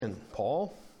And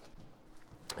Paul,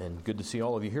 and good to see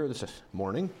all of you here this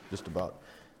morning. Just about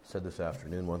said this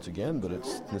afternoon once again, but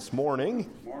it's this morning.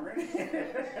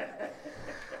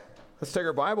 Let's take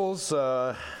our Bibles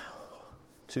we're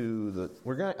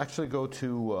going to actually go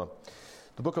to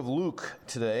the book of Luke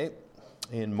today.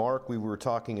 In Mark, we were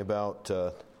talking about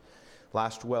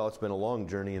it's been a long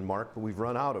journey in Mark, but we've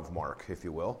run out of Mark, if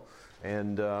you will.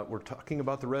 And we're talking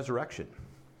about the resurrection.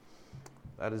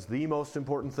 That is the most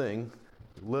important thing,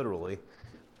 literally,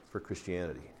 for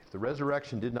Christianity. If the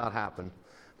resurrection did not happen,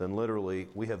 then literally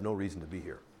we have no reason to be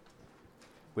here.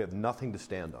 We have nothing to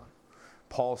stand on.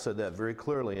 Paul said that very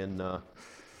clearly in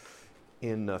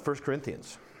 1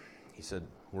 Corinthians. He said,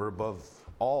 we're above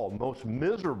all most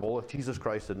miserable if Jesus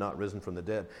Christ had not risen from the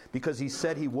dead, because he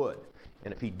said he would.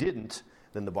 And if he didn't,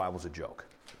 then the Bible's a joke.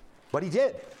 But he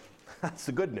did. That's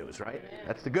the good news, right? Amen.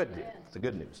 That's the good news. It's the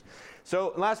good news.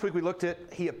 So last week we looked at,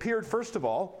 he appeared first of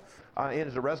all in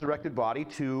his resurrected body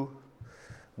to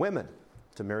women,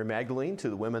 to Mary Magdalene, to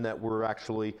the women that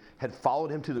had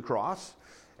followed him to the cross.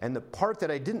 And the part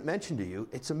that I didn't mention to you,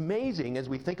 it's amazing as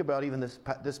we think about even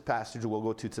this passage that we'll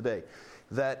go to today,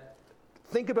 that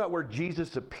think about where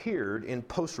Jesus appeared in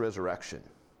post-resurrection.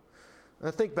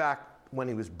 And think back when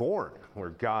he was born,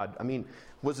 where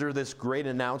was there this great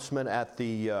announcement at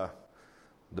the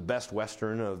Best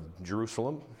Western of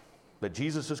Jerusalem that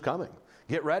Jesus is coming?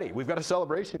 Get ready. We've got a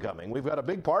celebration coming. We've got a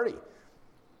big party.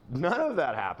 None of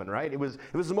that happened, right? It was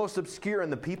the most obscure,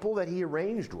 and the people that he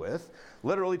arranged with,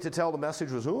 literally to tell the message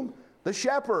was whom? The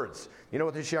shepherds. You know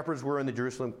what the shepherds were in the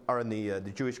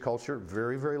the Jewish culture?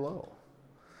 Very, very low.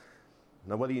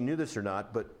 Now, whether you knew this or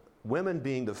not, but women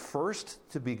being the first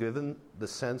to be given the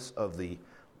sense of the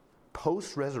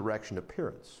post-resurrection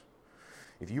appearance.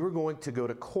 If you were going to go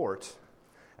to court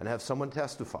and have someone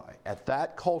testify, at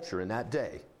that culture in that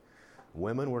day,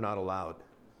 women were not allowed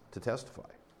to testify.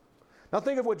 Now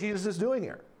think of what Jesus is doing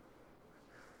here.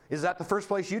 Is that the first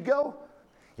place you'd go?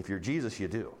 If you're Jesus, you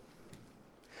do.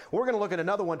 We're going to look at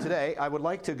another one today. I would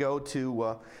like to go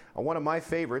to one of my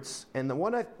favorites, and the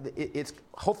one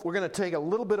we're going to take a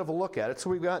little bit of a look at it. So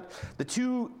we've got the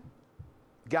two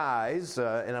guys,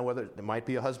 and whether it might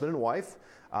be a husband and wife,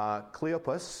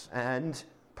 Cleopas and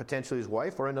potentially his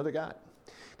wife, or another guy.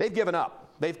 They've given up.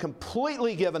 They've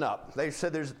completely given up. They've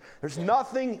said there's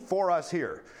nothing for us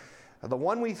here. The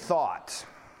one we thought,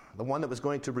 the one that was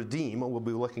going to redeem, and we'll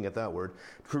be looking at that word,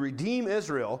 to redeem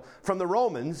Israel from the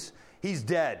Romans, he's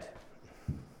dead.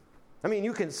 I mean,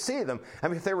 you can see them. I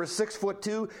mean, if they were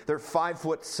 6'2", they're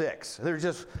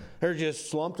 5'6". They're just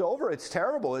slumped over. It's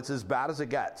terrible. It's as bad as it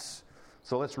gets.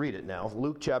 So let's read it now.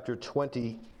 Luke chapter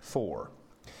 24.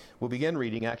 We'll begin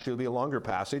reading. Actually, it'll be a longer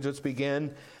passage. Let's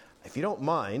begin, if you don't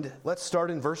mind, let's start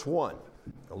in verse 1.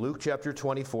 Luke chapter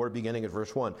 24, beginning at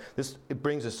verse 1. It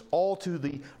brings us all to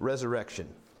the resurrection.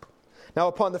 Now,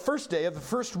 upon the first day of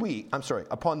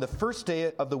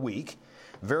the week,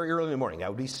 very early in the morning, that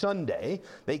would be Sunday,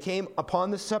 they came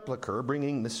upon the sepulchre,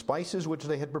 bringing the spices which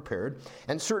they had prepared,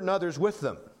 and certain others with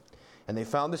them. And they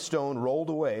found the stone rolled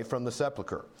away from the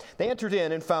sepulchre. They entered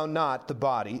in and found not the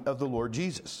body of the Lord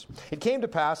Jesus. It came to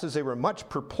pass, as they were much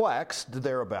perplexed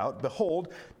thereabout,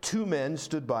 behold, two men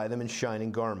stood by them in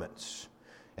shining garments.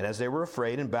 And as they were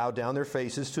afraid and bowed down their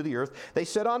faces to the earth, they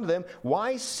said unto them,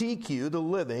 Why seek you the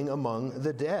living among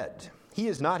the dead? He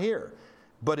is not here,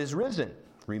 but is risen.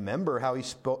 Remember how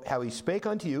he spake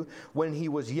unto you when he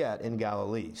was yet in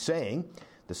Galilee, saying,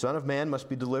 The Son of Man must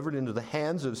be delivered into the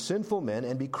hands of sinful men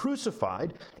and be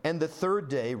crucified, and the third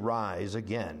day rise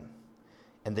again.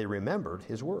 And they remembered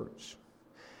his words,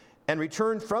 and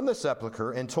returned from the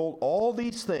sepulchre, and told all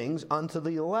these things unto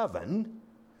the 11,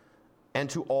 and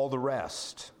to all the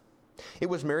rest. It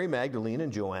was Mary Magdalene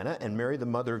and Joanna, and Mary the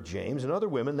mother of James, and other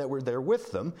women that were there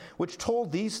with them, which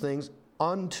told these things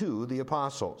unto the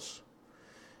apostles.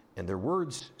 And their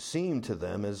words seemed to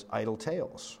them as idle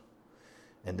tales,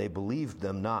 and they believed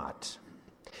them not.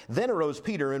 Then arose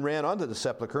Peter and ran unto the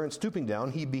sepulchre, and stooping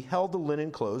down, he beheld the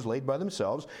linen clothes laid by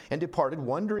themselves, and departed,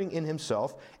 wondering in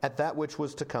himself at that which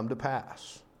was to come to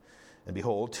pass. And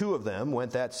behold, two of them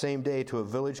went that same day to a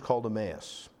village called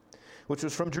Emmaus, which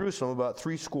was from Jerusalem about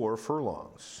 60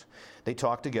 furlongs. They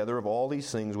talked together of all these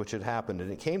things which had happened.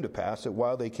 And it came to pass that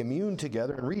while they communed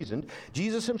together and reasoned,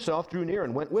 Jesus himself drew near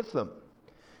and went with them.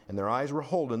 And their eyes were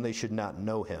holden, they should not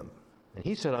know him. And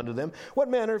he said unto them, What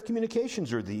manner of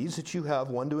communications are these that you have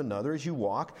one to another as you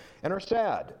walk and are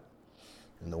sad?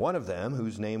 And the one of them,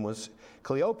 whose name was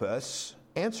Cleopas,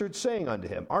 answered, saying unto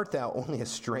him, Art thou only a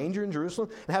stranger in Jerusalem,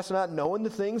 and hast not known the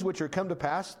things which are come to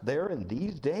pass there in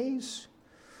these days?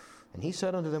 And he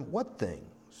said unto them, What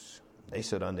things? They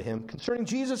said unto him, Concerning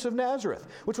Jesus of Nazareth,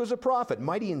 which was a prophet,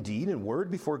 mighty in deed and word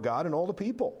before God and all the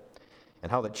people,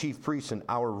 and how the chief priests and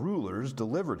our rulers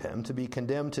delivered him to be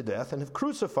condemned to death and have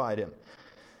crucified him.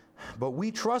 But we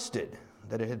trusted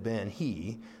that it had been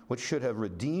he which should have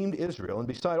redeemed Israel. And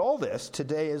beside all this,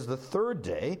 today is the third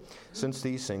day since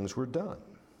these things were done.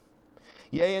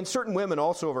 Yea, and certain women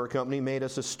also of our company made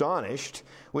us astonished,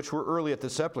 which were early at the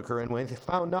sepulchre. And when they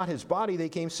found not his body, they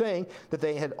came saying that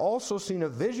they had also seen a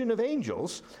vision of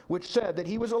angels, which said that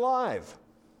he was alive.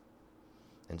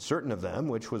 And certain of them,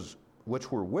 which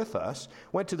were with us,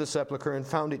 went to the sepulchre and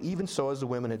found it even so as the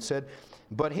women had said,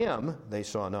 but him they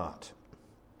saw not.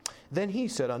 Then he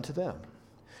said unto them,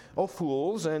 O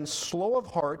fools, and slow of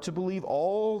heart to believe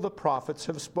all the prophets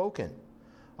have spoken.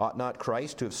 Ought not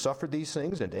Christ to have suffered these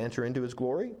things and to enter into his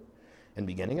glory? And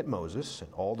beginning at Moses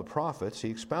and all the prophets, he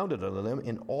expounded unto them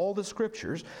in all the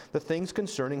scriptures the things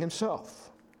concerning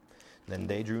himself. Then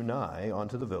they drew nigh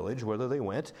unto the village whither they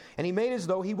went, and he made as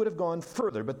though he would have gone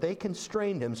further, but they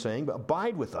constrained him, saying,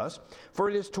 Abide with us, for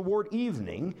it is toward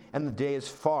evening, and the day is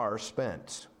far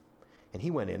spent. And he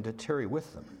went in to tarry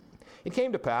with them. It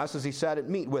came to pass, as he sat at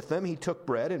meat with them, he took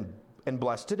bread and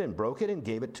blessed it, and broke it, and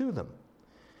gave it to them.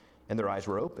 And their eyes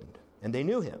were opened, and they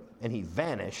knew him, and he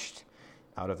vanished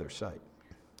out of their sight.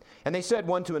 And they said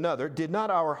one to another, Did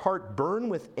not our heart burn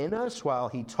within us while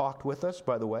he talked with us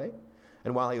by the way,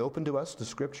 and while he opened to us the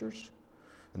scriptures?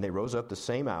 And they rose up the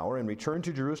same hour, and returned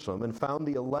to Jerusalem, and found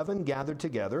the 11 gathered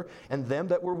together, and them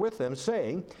that were with them,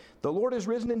 saying, The Lord is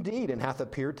risen indeed, and hath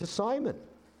appeared to Simon.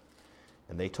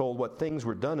 And they told what things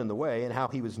were done in the way, and how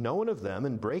he was known of them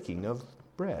in breaking of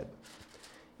bread.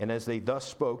 And as they thus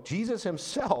spoke, Jesus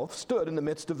himself stood in the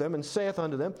midst of them, and saith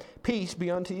unto them, Peace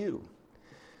be unto you.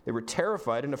 They were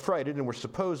terrified and affrighted, and were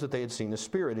supposed that they had seen a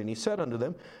spirit. And he said unto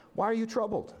them, Why are you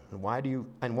troubled? And why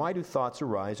do thoughts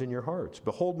arise in your hearts?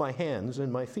 Behold my hands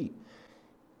and my feet,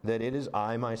 that it is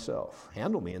I myself.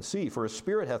 Handle me and see, for a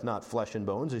spirit hath not flesh and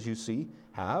bones, as you see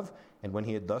have. And when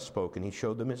he had thus spoken, he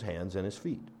showed them his hands and his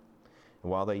feet.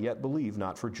 And while they yet believed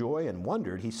not for joy and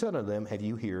wondered, he said unto them, Have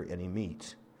you here any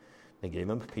meat? They gave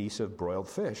him a piece of broiled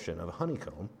fish and of a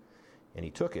honeycomb, and he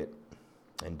took it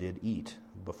and did eat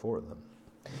before them.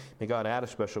 May God add a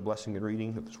special blessing in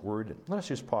reading of His Word. And let us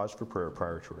just pause for prayer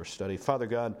prior to our study. Father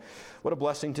God, what a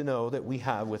blessing to know that we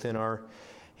have within our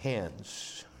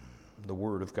hands the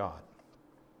Word of God.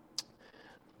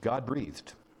 God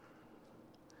breathed.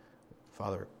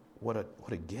 Father, what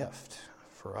a gift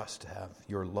for us to have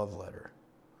your love letter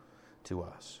to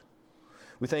us.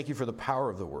 We thank you for the power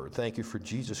of the Word. Thank you for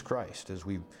Jesus Christ as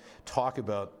we talk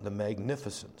about the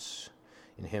magnificence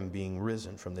in Him being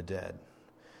risen from the dead.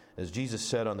 As Jesus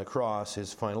said on the cross,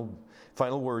 His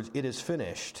final words, "It is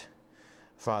finished."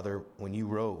 Father, when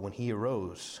He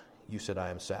arose, you said, "I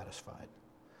am satisfied."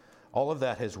 All of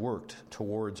that has worked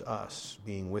towards us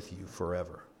being with you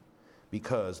forever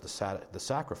because the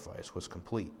sacrifice was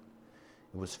complete.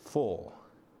 It was full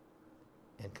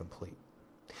and complete.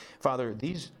 Father,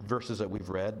 these verses that we've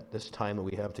read, this time that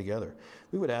we have together,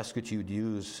 we would ask that you would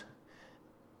use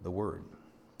the Word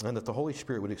and that the Holy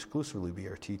Spirit would exclusively be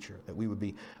our teacher, that we would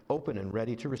be open and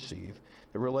ready to receive,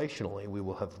 that relationally we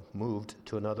will have moved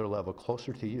to another level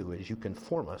closer to you as you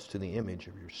conform us to the image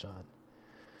of your Son.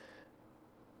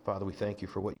 Father, we thank you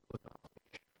for what you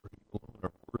accomplish, for you alone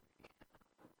are worthy.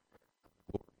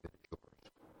 Glory that is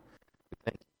yours. We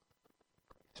thank you. In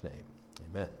Christ's name,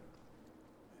 amen.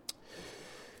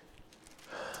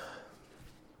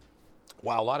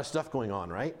 Wow, a lot of stuff going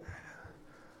on, right?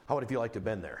 How would have you liked to have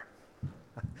been there?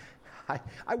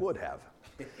 I would have.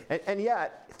 And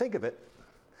yet, think of it.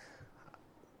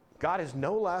 God is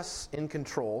no less in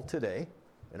control today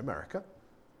in America.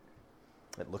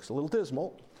 It looks a little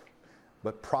dismal,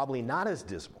 but probably not as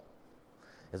dismal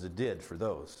as it did for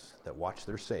those that watched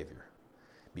their Savior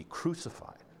be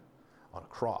crucified on a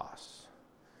cross.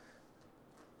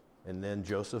 And then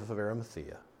Joseph of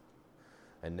Arimathea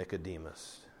and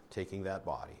Nicodemus taking that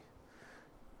body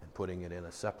and putting it in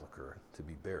a sepulcher to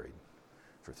be buried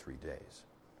for 3 days.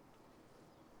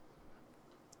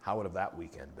 How would have that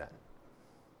weekend been?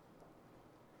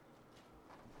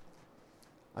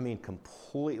 I mean,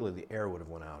 completely the air would have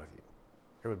went out of you.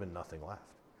 There would have been nothing left.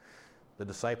 The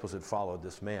disciples had followed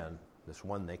this man, this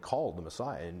one they called the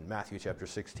Messiah. In Matthew chapter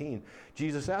 16,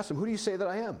 Jesus asked him, "Who do you say that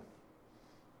I am?"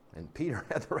 And Peter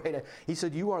had the right answer. He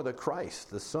said, "You are the Christ,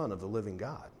 the Son of the living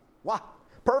God." Wow,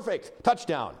 perfect,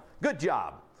 touchdown, good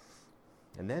job.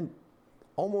 And then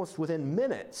almost within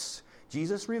minutes,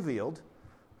 Jesus revealed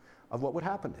of what would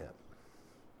happen to him.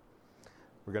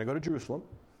 We're going to go to Jerusalem.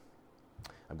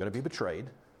 I'm going to be betrayed.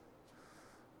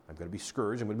 I'm going to be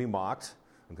scourged. I'm going to be mocked.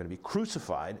 I'm going to be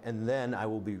crucified, and then I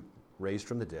will be raised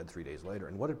from the dead 3 days later.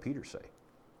 And what did Peter say?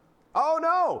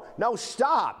 Oh, no,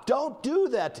 stop. Don't do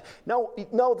that. No,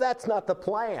 that's not the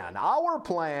plan. Our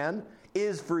plan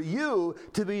is for you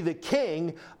to be the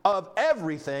king of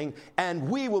everything, and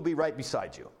we will be right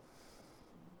beside you.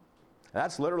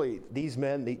 That's literally these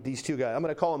men, these two guys. I'm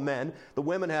going to call them men. The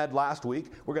women had last week.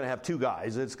 We're going to have two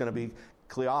guys. It's going to be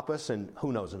Cleopas and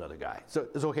who knows another guy. So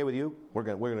is it okay with you? We're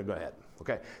going to go ahead.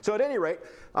 Okay. So at any rate,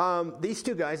 these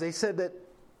two guys, they said that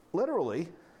literally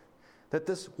that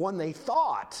this one they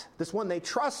thought, this one they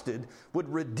trusted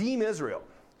would redeem Israel.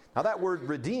 Now that word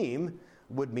redeem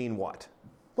would mean what?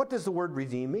 What does the word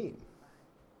redeem mean?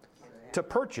 To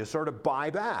purchase or to buy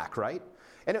back, right?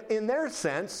 And in their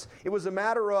sense, it was a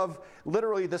matter of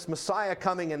literally this Messiah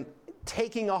coming and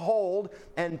taking a hold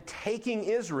and taking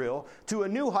Israel to a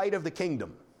new height of the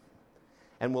kingdom.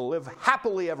 And will live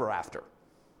happily ever after.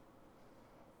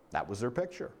 That was their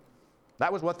picture.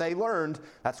 That was what they learned.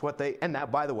 That's what they, and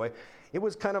that, by the way, it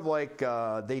was kind of like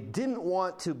they didn't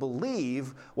want to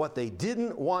believe what they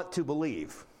didn't want to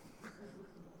believe.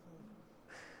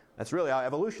 That's really how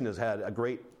evolution has had a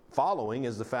great following,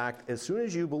 is the fact as soon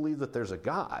as you believe that there's a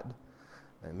God,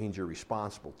 that means you're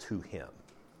responsible to him.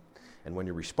 And when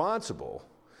you're responsible,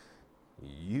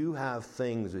 you have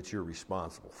things that you're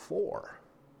responsible for.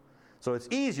 So it's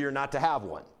easier not to have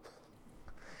one.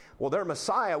 Well, their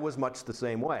Messiah was much the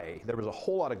same way. There was a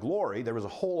whole lot of glory. There was a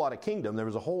whole lot of kingdom. There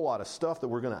was a whole lot of stuff that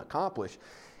we're going to accomplish.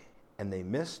 And they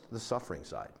missed the suffering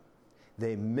side.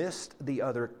 They missed the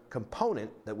other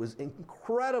component that was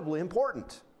incredibly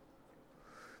important.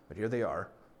 But here they are.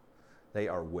 They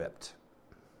are whipped.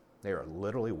 They are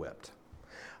literally whipped.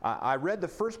 I read the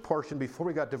first portion before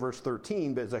we got to verse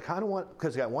 13, because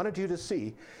I wanted you to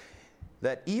see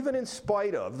that even in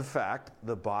spite of the fact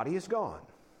the body is gone,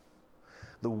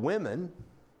 the women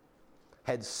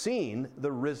had seen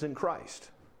the risen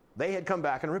Christ. They had come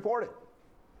back and reported.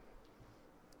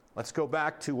 Let's go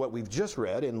back to what we've just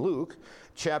read in Luke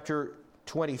chapter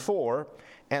 24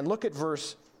 and look at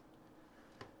verse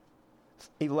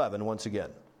 11 once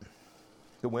again.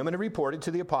 The women had reported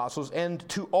to the apostles and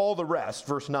to all the rest.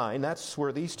 Verse 9, that's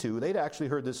where these two, they'd actually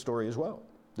heard this story as well.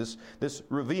 This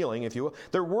revealing, if you will.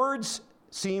 Their words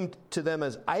seemed to them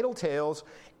as idle tales,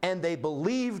 and they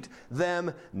believed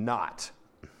them not.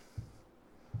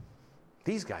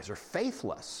 These guys are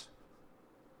faithless.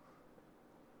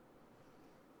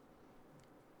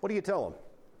 What do you tell them?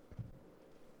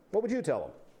 What would you tell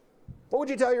them? What would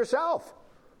you tell yourself?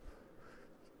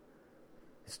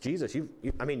 It's Jesus. You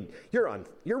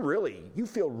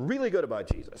feel really good about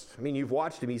Jesus. I mean, you've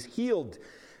watched him. He's healed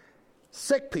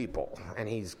sick people, and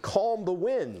he's calmed the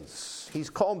winds. He's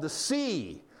calmed the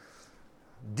sea.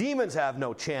 Demons have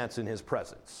no chance in his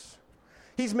presence.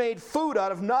 He's made food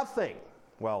out of nothing.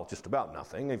 Well, just about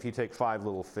nothing. If you take 5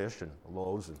 little fish and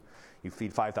loaves and you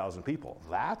feed 5,000 people,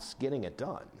 that's getting it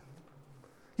done.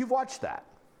 You've watched that.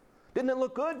 Didn't it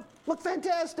look good? Looked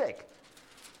fantastic.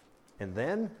 And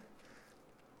then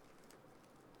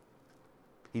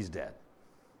he's dead.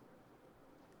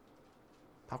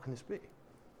 How can this be?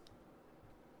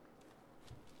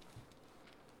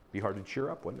 Be hard to cheer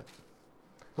up, wouldn't it?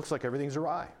 Looks like everything's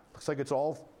awry. Looks like it's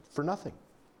all for nothing.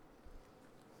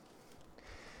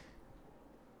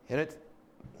 And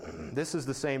this is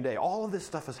the same day. All of this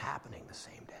stuff is happening the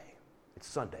same day. It's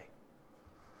Sunday.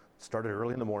 It started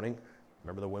early in the morning.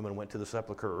 Remember, the women went to the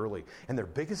sepulcher early. And their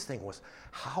biggest thing was,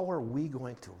 how are we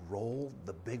going to roll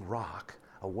the big rock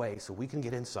away so we can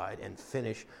get inside and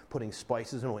finish putting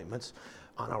spices and ointments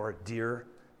on our dear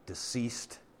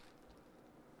deceased,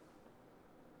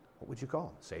 what would you call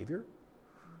him? Savior?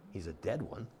 He's a dead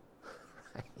one.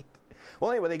 Right? Well,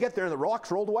 anyway, they get there and the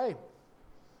rock's rolled away.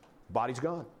 Body's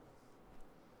gone.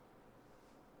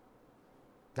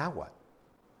 Now what?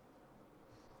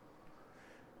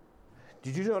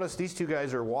 Did you notice these two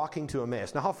guys are walking to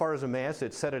Emmaus? Now, how far is Emmaus?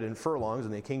 It's set it in furlongs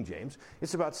in the King James.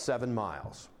 It's about 7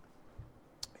 miles.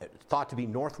 It's thought to be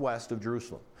northwest of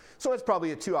Jerusalem. So it's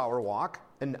probably a 2-hour walk,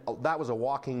 and that was a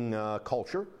walking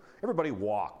culture. Everybody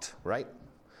walked, right?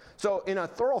 So in a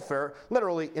thoroughfare,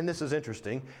 literally, and this is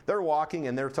interesting, they're walking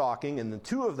and they're talking, and the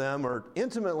two of them are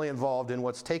intimately involved in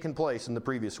what's taken place in the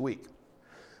previous week,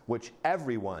 which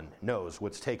everyone knows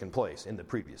what's taken place in the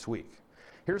previous week.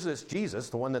 Here's this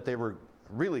Jesus, the one that they were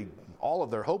really, all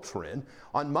of their hopes were in,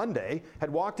 on Monday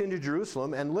had walked into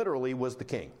Jerusalem and literally was the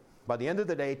king. By the end of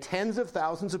the day, tens of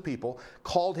thousands of people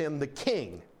called him the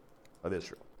king of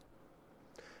Israel.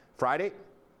 Friday,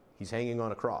 he's hanging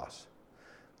on a cross.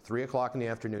 3 o'clock in the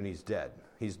afternoon, he's dead.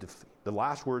 The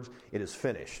last words, it is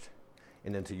finished.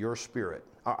 And into your spirit,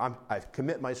 I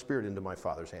commit my spirit into my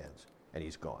Father's hands. and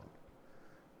he's gone.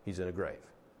 He's in a grave.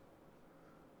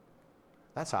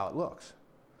 That's how it looks.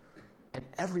 And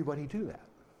everybody do that.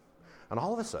 And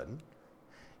all of a sudden,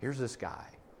 here's this guy.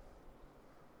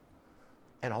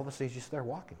 And all of a sudden, he's just there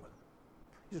walking with him.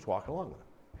 He's just walking along with him.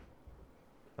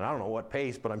 And I don't know what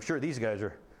pace, but I'm sure these guys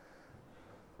are.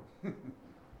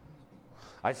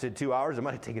 I said 2 hours. It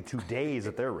might have taken 2 days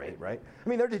at their rate, right? I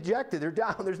mean, they're dejected. They're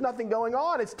down. There's nothing going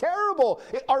on. It's terrible.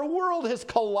 Our world has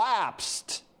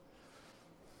collapsed.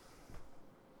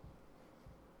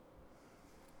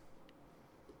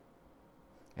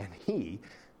 And he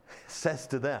says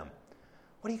to them,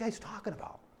 what are you guys talking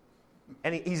about?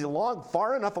 And he's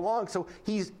far enough along, so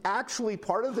he's actually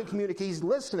part of the community. He's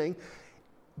listening,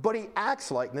 but he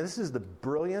acts like, now this is the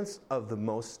brilliance of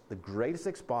the greatest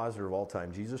expositor of all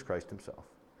time, Jesus Christ himself.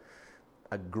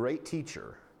 A great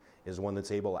teacher is one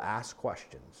that's able to ask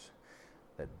questions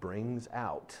that brings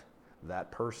out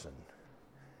that person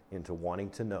into wanting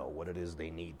to know what it is they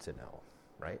need to know,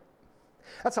 right?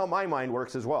 That's how my mind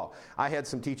works as well. I had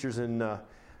some teachers in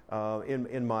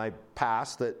my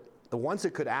past that the ones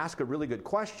that could ask a really good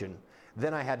question,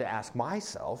 then I had to ask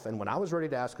myself, and when I was ready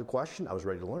to ask a question, I was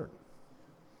ready to learn.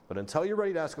 But until you're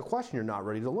ready to ask a question, you're not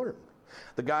ready to learn.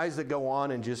 The guys that go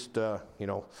on and just,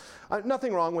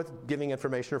 nothing wrong with giving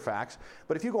information or facts,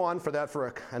 but if you go on for that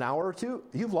for an hour or two,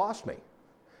 you've lost me.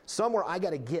 Somewhere I got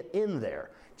to get in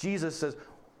there. Jesus says,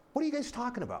 what are you guys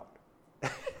talking about?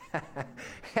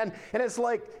 and it's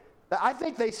like, I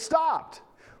think they stopped.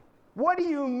 What do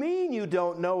you mean you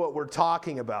don't know what we're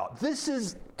talking about? This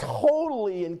is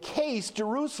totally encased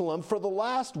Jerusalem for the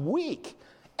last week.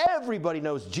 Everybody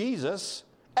knows Jesus.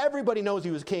 Everybody knows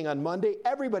he was king on Monday.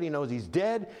 Everybody knows he's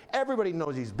dead. Everybody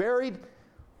knows he's buried.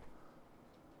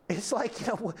 It's like,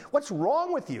 what's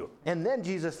wrong with you? And then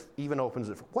Jesus even opens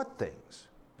it for what things?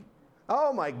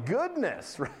 Oh my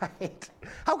goodness, right?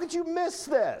 How could you miss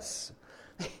this?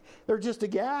 They're just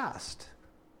aghast.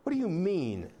 What do you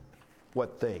mean,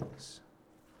 what things?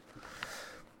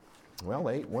 Well,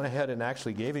 they went ahead and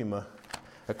actually gave him a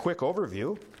quick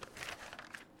overview.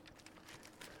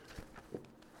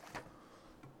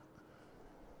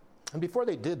 And before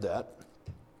they did that,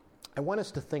 I want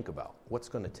us to think about what's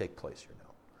going to take place here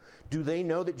now. Do they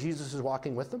know that Jesus is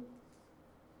walking with them?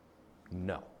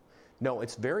 No. No,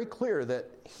 it's very clear that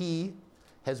he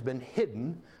has been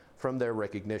hidden from their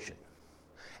recognition.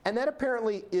 And that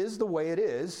apparently is the way it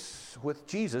is with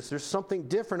Jesus. There's something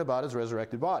different about his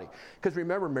resurrected body. Because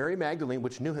remember, Mary Magdalene,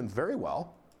 which knew him very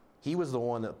well, he was the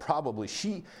one that probably,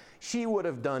 she would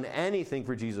have done anything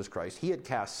for Jesus Christ. He had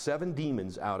cast 7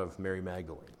 demons out of Mary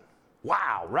Magdalene.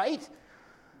 Wow, right?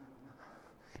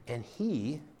 And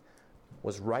he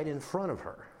was right in front of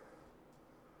her.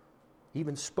 He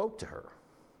even spoke to her.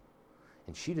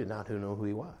 And she did not know who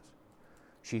he was.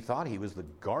 She thought he was the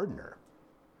gardener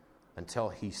until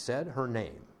he said her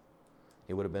name.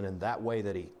 It would have been in that way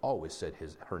that he always said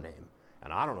her name.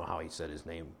 And I don't know how he said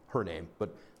her name,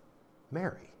 but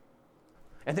Mary.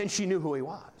 And then she knew who he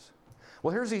was.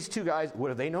 Well, here's these 2 guys. What,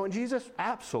 have they known Jesus?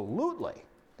 Absolutely.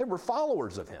 They were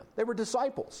followers of him. They were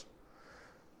disciples.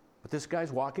 But this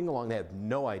guy's walking along. They have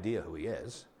no idea who he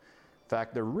is. In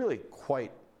fact, they're really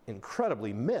quite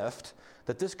incredibly miffed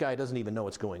that this guy doesn't even know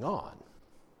what's going on.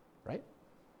 Right?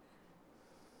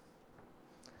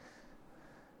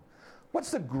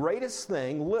 What's the greatest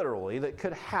thing, literally, that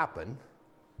could happen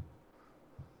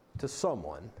to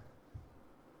someone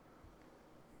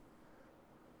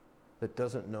that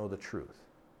doesn't know the truth?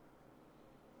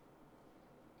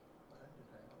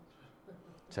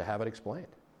 To have it explained.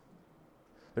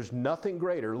 There's nothing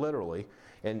greater, literally,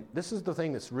 and this is the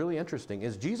thing that's really interesting,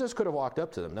 is Jesus could have walked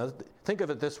up to them. Now, think of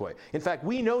it this way. In fact,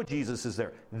 we know Jesus is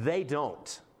there. They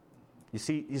don't. You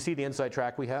see the inside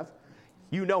track we have?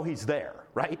 You know he's there,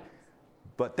 right?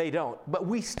 But they don't. But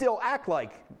we still act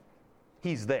like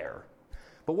he's there.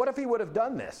 But what if he would have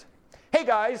done this? Hey,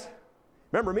 guys,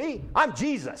 remember me? I'm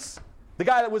Jesus. The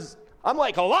guy that was... I'm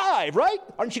like alive, right?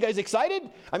 Aren't you guys excited?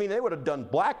 I mean, they would have done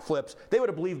black flips. They would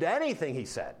have believed anything he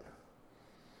said.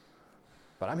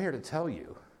 But I'm here to tell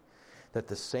you that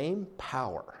the same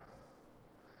power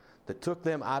that took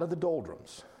them out of the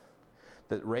doldrums,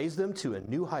 that raised them to a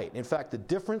new height, in fact, the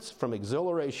difference from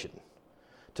exhilaration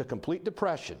to complete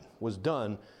depression was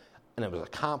done, and it was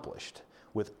accomplished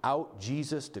without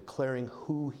Jesus declaring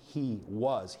who he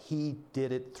was. He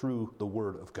did it through the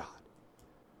Word of God.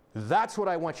 That's what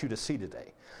I want you to see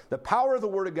today. The power of the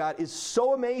Word of God is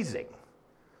so amazing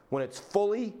when it's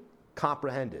fully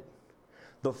comprehended.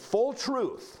 The full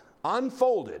truth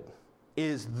unfolded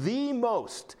is the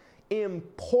most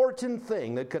important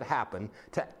thing that could happen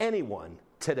to anyone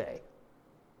today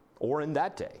or in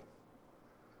that day.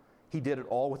 He did it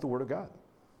all with the Word of God.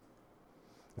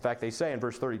 In fact, they say in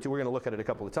verse 32, we're going to look at it a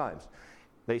couple of times.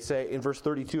 They say in verse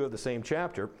 32 of the same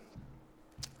chapter,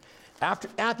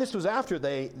 this was after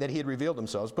that he had revealed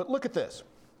themselves, but look at this.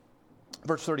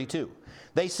 Verse 32,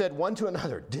 they said one to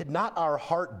another, did not our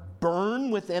heart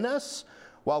burn within us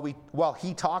while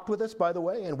he talked with us, by the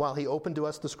way, and while he opened to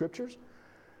us the Scriptures?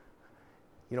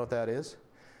 You know what that is?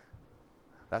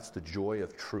 That's the joy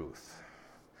of truth.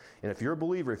 And if you're a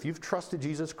believer, if you've trusted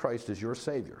Jesus Christ as your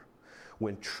Savior,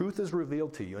 when truth is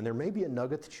revealed to you, and there may be a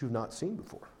nugget that you've not seen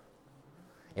before,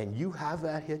 and you have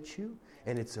that hit you,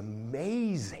 and it's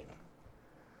amazing.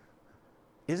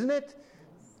 Isn't it?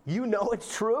 You know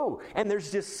it's true. And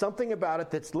there's just something about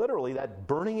it that's literally that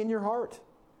burning in your heart.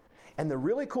 And the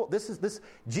really cool,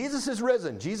 Jesus is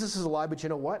risen. Jesus is alive, but you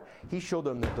know what? He showed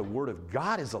them that the Word of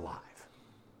God is alive.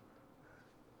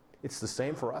 It's the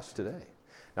same for us today.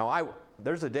 Now,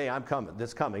 there's a day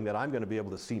that's coming that I'm going to be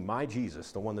able to see my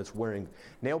Jesus, the one that's wearing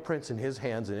nail prints in his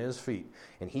hands and in his feet,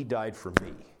 and he died for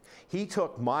me. He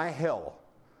took my hell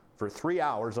for 3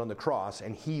 hours on the cross,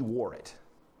 and he wore it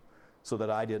so that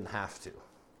I didn't have to.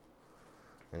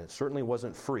 And it certainly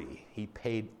wasn't free. He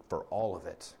paid for all of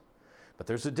it. But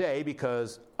there's a day,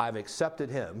 because I've accepted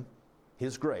him,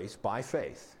 his grace, by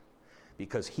faith,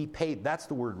 because he paid. That's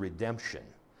the word redemption,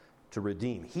 to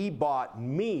redeem. He bought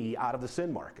me out of the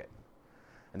sin market.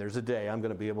 And there's a day I'm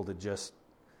going to be able to just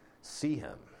see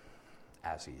him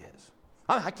as he is.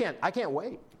 I can't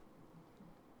wait.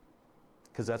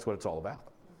 Because that's what it's all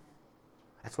about.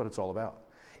 That's what it's all about.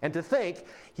 And to think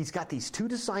he's got these two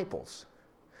disciples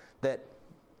that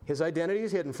his identity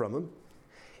is hidden from him,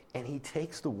 and he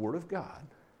takes the Word of God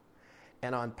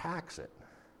and unpacks it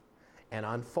and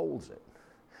unfolds it.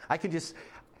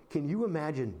 Can you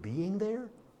imagine being there?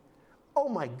 Oh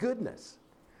my goodness.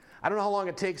 I don't know how long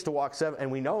it takes to walk 7,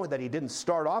 and we know that he didn't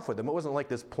start off with them. It wasn't like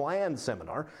this planned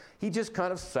seminar. He just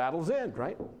kind of saddles in,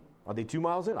 right? Are they 2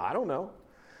 miles in? I don't know.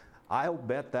 I'll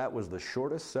bet that was the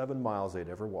shortest 7 miles they'd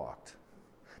ever walked.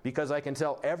 Because I can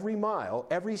tell every mile,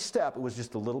 every step, it was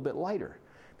just a little bit lighter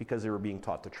because they were being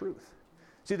taught the truth.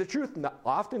 See, the truth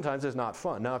oftentimes is not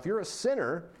fun. Now, if you're a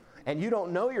sinner and you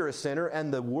don't know you're a sinner,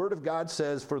 and the Word of God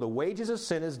says, for the wages of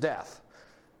sin is death,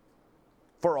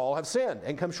 for all have sinned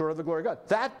and come short of the glory of God.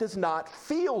 That does not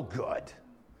feel good.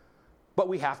 But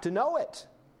we have to know it,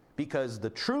 because the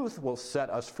truth will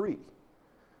set us free.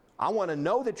 I want to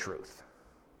know the truth.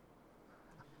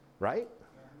 Right?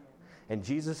 And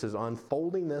Jesus is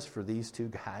unfolding this for these two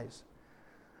guys.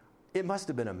 It must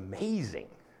have been amazing,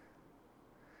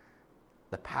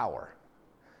 the power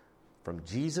from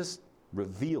Jesus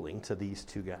revealing to these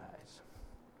two guys.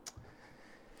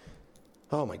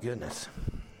 Oh my goodness.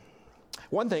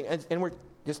 One thing, and we're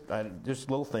just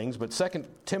little things, but 2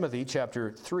 Timothy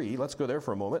chapter 3, let's go there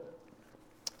for a moment.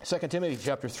 2 Timothy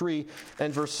chapter 3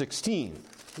 and verse 16.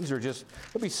 These are just,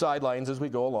 there'll be sidelines as we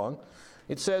go along.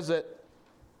 It says that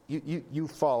you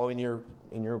follow in your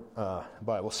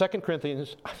Bible. 2 Timothy,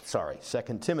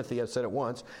 I've said it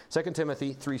once. 2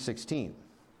 Timothy 3:16.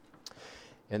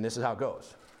 And this is how it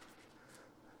goes.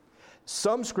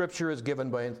 Some scripture is given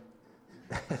by...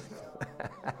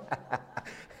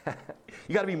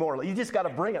 You got to be more. You just got to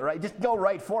bring it, right? Just go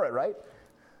right for it, right?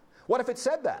 What if it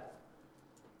said that?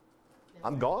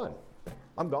 I'm gone.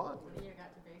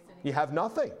 You have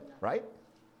nothing, right?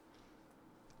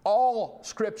 All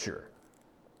scripture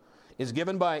is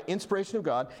given by inspiration of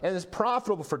God and is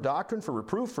profitable for doctrine, for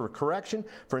reproof, for correction,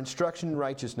 for instruction in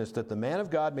righteousness, that the man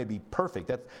of God may be perfect,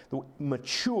 that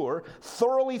mature,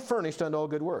 thoroughly furnished unto all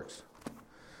good works.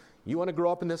 You want to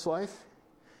grow up in this life?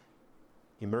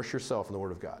 Immerse yourself in the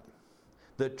Word of God.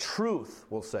 The truth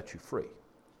will set you free.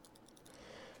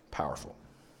 Powerful.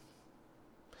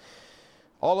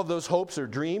 All of those hopes or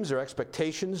dreams or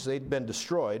expectations, they'd been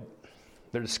destroyed.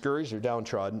 They're discouraged, they're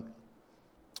downtrodden.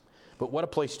 But what a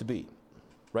place to be,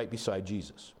 right beside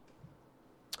Jesus.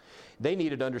 They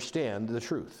needed to understand the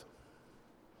truth.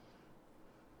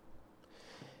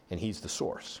 And he's the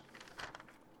source.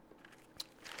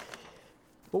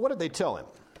 Well, what did they tell him?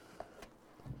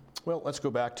 Well, let's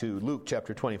go back to Luke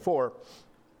chapter 24.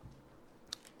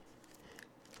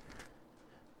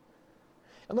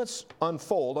 And let's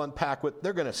unpack what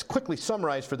they're going to quickly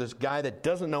summarize for this guy that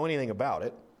doesn't know anything about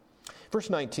it. Verse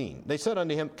 19, they said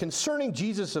unto him, concerning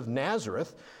Jesus of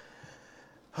Nazareth,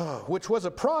 which was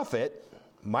a prophet,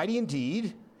 mighty in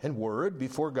deed and word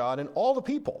before God and all the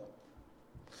people,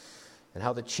 and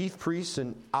how the chief priests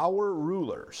and our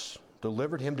rulers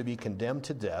delivered him to be condemned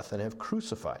to death and have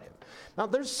crucified him. Now,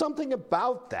 there's something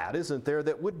about that, isn't there,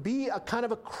 that would be a kind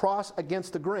of a cross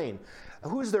against the grain.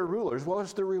 Who's their rulers? Well,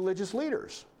 it's their religious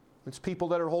leaders. It's people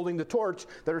that are holding the torch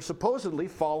that are supposedly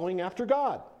following after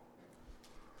God.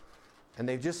 And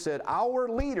they've just said, our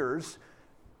leaders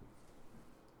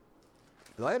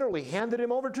literally handed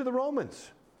him over to the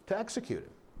Romans to execute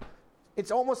him.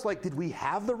 It's almost like, did we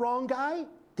have the wrong guy?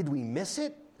 Did we miss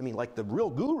it? I mean, like the real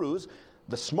gurus,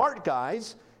 the smart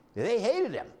guys, they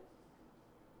hated him.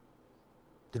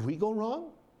 Did we go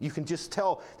wrong? You can just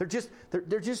tell. They're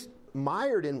just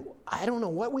mired in, I don't know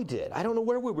what we did. I don't know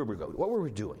where we were going. What were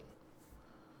we doing?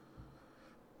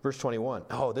 Verse 21.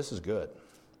 Oh, this is good.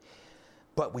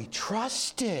 But we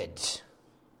trusted.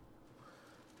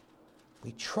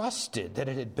 We trusted that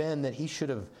it had been that he should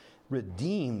have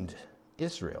redeemed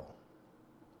Israel.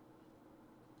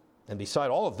 And beside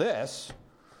all of this,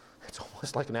 it's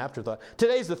almost like an afterthought.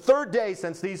 Today's the third day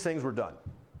since these things were done.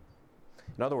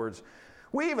 In other words,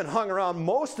 we even hung around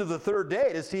most of the third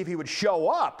day to see if he would show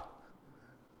up.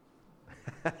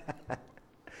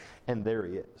 And there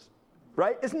he is.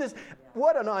 Right? Isn't this,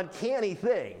 what an uncanny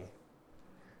thing.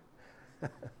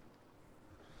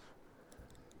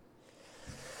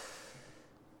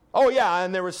 Oh yeah,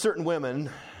 and there were certain women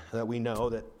that we know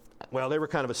that, well, they were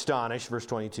kind of astonished, verse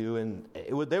 22, and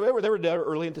they were there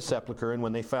early into sepulcher, and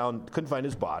when they couldn't find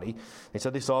his body, they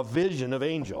said they saw a vision of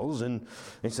angels, and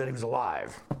they said he was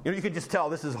alive. You know, you could just tell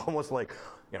this is almost like,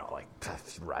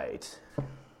 right.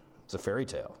 It's a fairy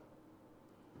tale.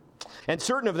 And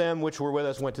certain of them which were with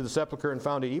us went to the sepulcher and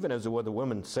found it even as what the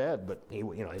woman said, but he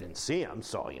didn't see him,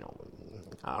 so,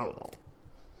 I don't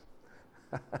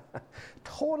know.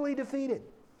 Totally defeated.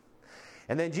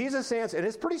 And then Jesus answered, and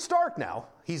it's pretty stark now.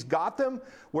 He's got them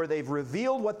where they've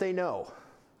revealed what they know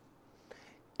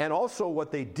and also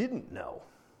what they didn't know.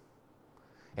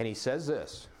 And he says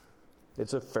this.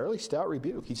 It's a fairly stout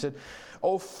rebuke. He said,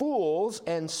 O fools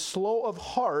and slow of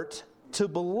heart to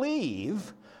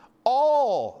believe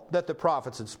all that the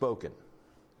prophets had spoken.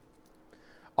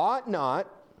 Ought not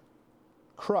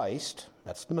Christ,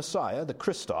 that's the Messiah, the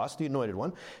Christos, the anointed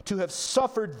one, to have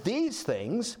suffered these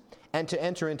things and to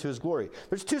enter into his glory?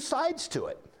 There's two sides to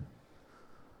it.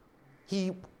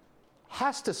 He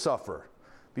has to suffer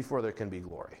before there can be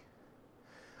glory.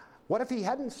 What if he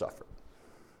hadn't suffered?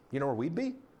 You know where we'd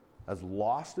be? As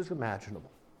lost as imaginable.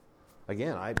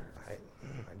 Again, I'd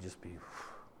just be,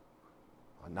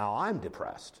 now I'm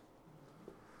depressed.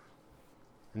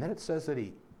 And then it says that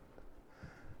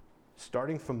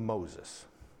starting from Moses.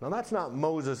 Now that's not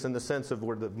Moses in the sense of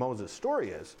where the Moses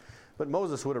story is, but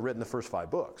Moses would have written the first 5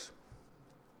 books.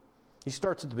 He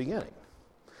starts at the beginning.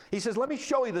 He says, let me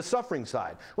show you the suffering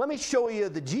side. Let me show you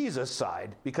the Jesus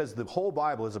side, because the whole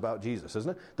Bible is about Jesus,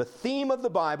 isn't it? The theme of the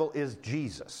Bible is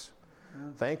Jesus,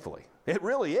 thankfully. It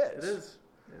really is. It is.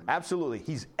 Absolutely.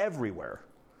 He's everywhere.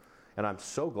 And I'm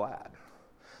so glad.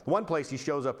 The one place he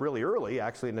shows up really early,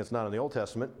 actually, and it's not in the Old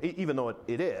Testament, even though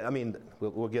it is. I mean,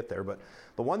 we'll get there. But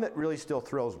the one that really still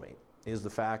thrills me is the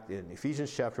fact in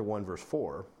Ephesians chapter 1, verse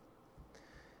 4,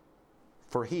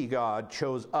 for he, God,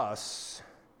 chose us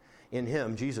in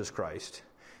him, Jesus Christ,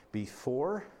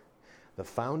 before the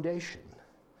foundation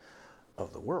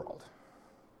of the world.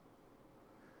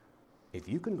 If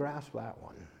you can grasp that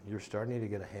one, you're starting to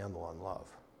get a handle on love.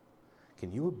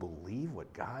 Can you believe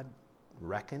what God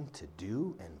reckoned to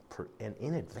do and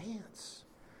in advance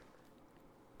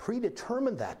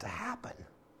predetermined that to happen?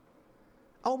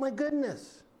 Oh my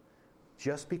goodness.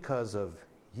 Just because of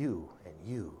you and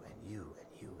you and you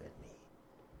and you and me.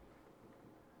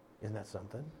 Isn't that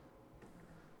something?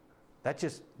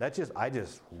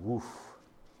 Woof.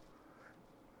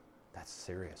 That's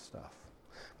serious stuff.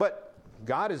 But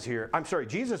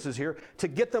Jesus is here to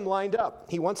get them lined up.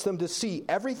 He wants them to see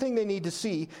everything they need to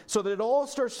see so that it all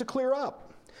starts to clear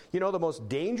up. You know, the most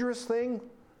dangerous thing,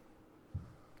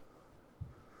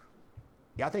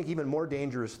 I think even more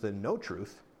dangerous than no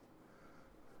truth,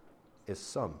 is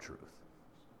some truth.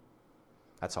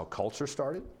 That's how culture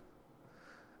started.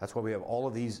 That's why we have all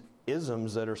of these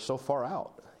isms that are so far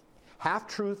out.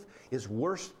 Half-truth is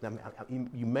worse.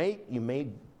 You may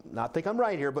not think I'm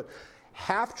right here, but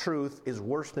half-truth is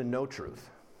worse than no truth.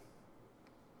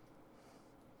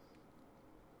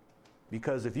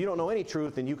 Because if you don't know any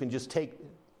truth, then you can just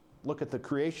look at the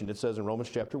creation. It says in Romans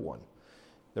chapter 1,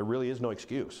 there really is no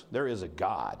excuse. There is a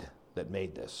God that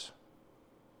made this.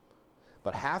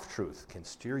 But half-truth can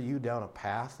steer you down a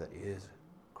path that is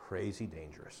crazy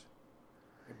dangerous.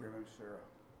 Abraham and Sarah.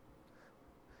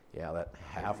 Yeah, that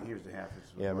half. Here's the half.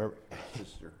 Yeah, remember?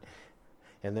 Sister.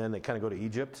 And then they kind of go to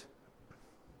Egypt.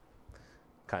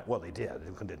 Well, they did.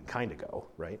 It didn't kind of go,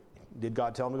 right? Did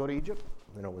God tell them to go to Egypt?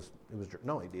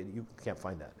 No, he did. You can't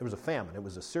find that. It was a famine. It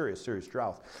was a serious, serious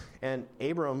drought. And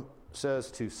Abram says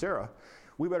to Sarah,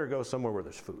 we better go somewhere where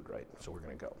there's food, right? So we're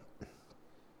going to go.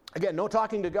 Again, no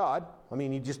talking to God. I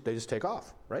mean, they just take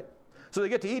off, right? So they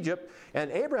get to Egypt,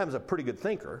 and Abraham's a pretty good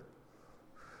thinker,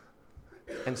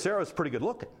 and Sarah's pretty good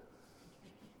looking.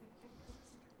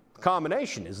 The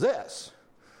combination is this.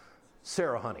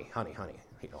 Sarah, honey.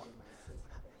 You know.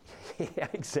 Yeah,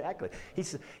 exactly. He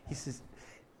says,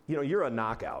 you know, you're a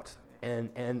knockout.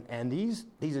 And these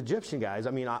Egyptian guys,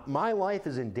 I mean, my life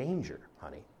is in danger,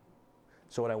 honey.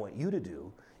 So what I want you to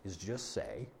do is just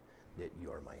say that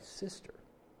you're my sister.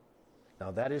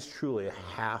 Now, that is truly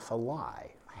half a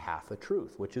lie, half a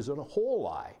truth, which is a whole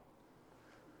lie.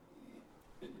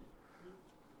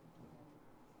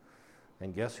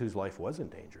 And guess whose life was in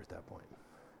danger at that point?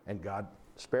 And God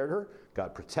spared her.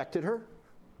 God protected her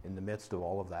in the midst of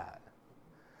all of that.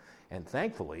 And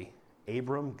thankfully,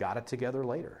 Abram got it together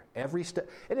later. Every step,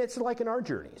 and it's like in our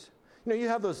journeys. You know, you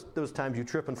have those times you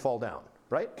trip and fall down,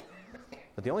 right?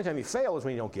 But the only time you fail is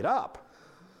when you don't get up,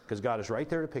 because God is right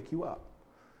there to pick you up.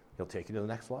 He'll take you to the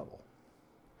next level.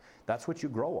 That's what you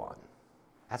grow on.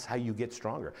 That's how you get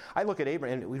stronger. I look at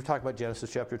Abraham, and we've talked about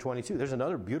Genesis chapter 22. There's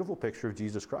another beautiful picture of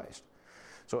Jesus Christ.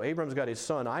 So Abram's got his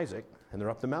son Isaac, and they're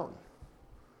up the mountain.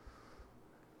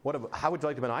 How would you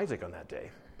like to have been Isaac on that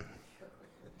day?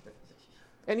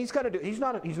 And he's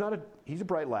a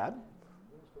bright lad.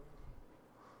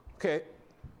 Okay,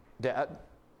 Dad,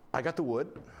 I got the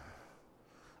wood.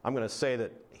 I'm going to say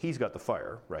that he's got the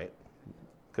fire, right?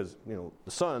 Because, you know,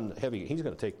 the son, heavy, he's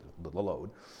going to take the load.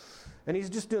 And he's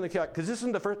just doing the calc. Because this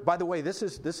isn't the first, by the way, this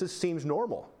seems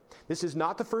normal. This is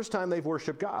not the first time they've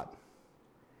worshiped God.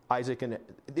 Isaac and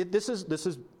this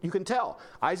is you can tell.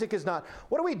 Isaac is not,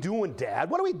 what are we doing, Dad?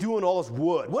 What are we doing all this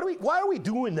wood? Why are we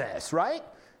doing this, right?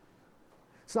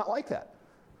 It's not like that.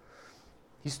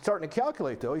 He's starting to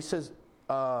calculate, though. He says,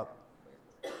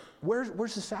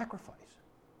 where's the sacrifice?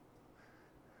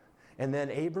 And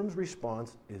then Abram's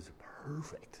response is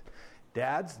perfect.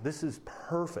 Dads, this is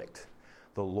perfect.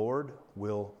 The Lord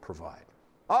will provide.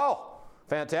 Oh,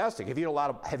 fantastic. Have you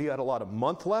had a lot of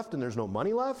month left and there's no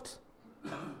money left?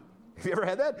 Have you ever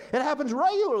had that? It happens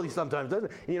regularly sometimes, doesn't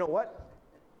it? And you know what?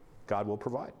 God will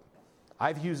provide.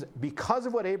 I've used, because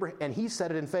of what Abraham, and he said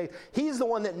it in faith, he's the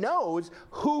one that knows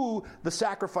who the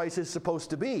sacrifice is supposed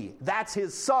to be. That's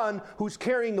his son who's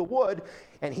carrying the wood,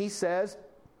 and he says,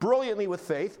 brilliantly with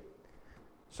faith,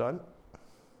 son,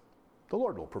 the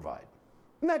Lord will provide.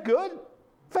 Isn't that good?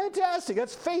 Fantastic.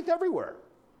 That's faith everywhere.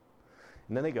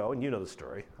 And then they go, and you know the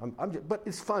story. But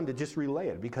it's fun to just relay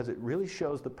it because it really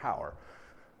shows the power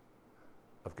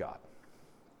of God.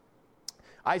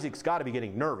 Isaac's got to be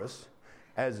getting nervous,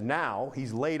 as now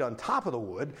he's laid on top of the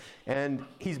wood, and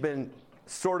he's been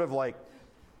sort of like,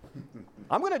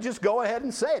 I'm going to just go ahead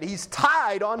and say it. He's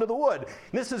tied onto the wood.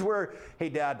 And this is where, hey,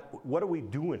 Dad, what are we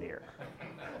doing here?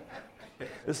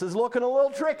 This is looking a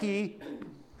little tricky.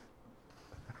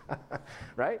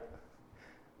 Right?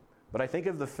 But I think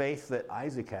of the faith that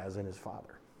Isaac has in his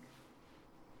father,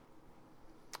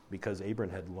 because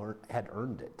Abram had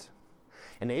earned it.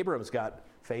 And Abram's got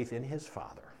faith in his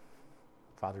Father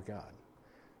God.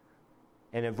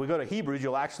 And if we go to Hebrews,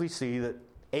 you'll actually see that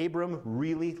Abram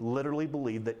really, literally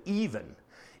believed that even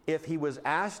if he was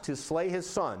asked to slay his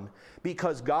son,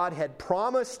 because God had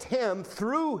promised him,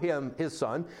 through him, his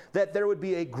son, that there would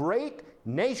be a great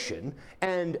nation,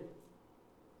 and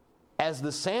as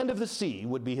the sand of the sea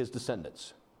would be his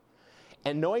descendants.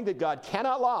 And knowing that God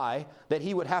cannot lie, that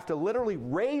he would have to literally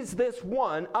raise this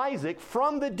one, Isaac,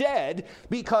 from the dead,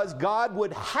 because God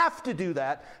would have to do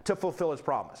that to fulfill his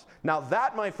promise. Now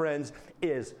that, my friends,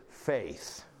 is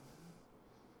faith.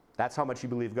 That's how much he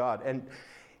believed God. And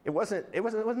it wasn't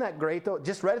that great, though.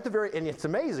 Just right at the very, and it's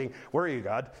amazing. Where are you,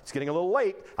 God? It's getting a little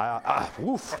late.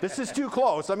 This is too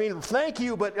close. I mean, thank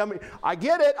you, but I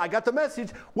get it. I got the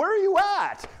message. Where are you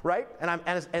at? Right? And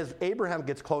as Abraham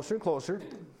gets closer and closer,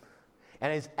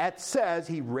 and as it says,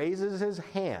 he raises his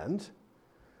hand.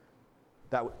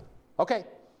 Okay,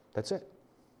 that's it.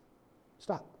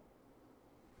 Stop.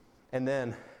 And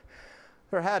then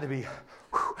there had to be,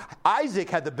 Isaac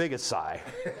had the biggest sigh.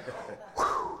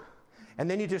 And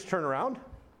then you just turn around,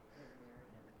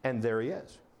 and there he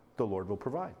is. The Lord will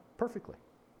provide perfectly.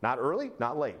 Not early,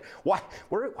 not late. Why?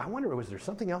 I wonder, was there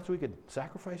something else we could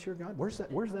sacrifice here, God? Where's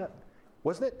that?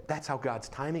 Wasn't it? That's how God's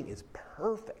timing is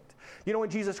perfect. You know when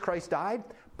Jesus Christ died?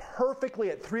 Perfectly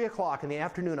at 3 o'clock in the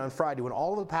afternoon on Friday, when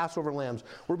all of the Passover lambs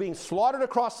were being slaughtered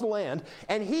across the land,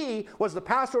 and he was the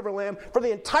Passover lamb for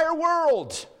the entire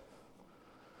world.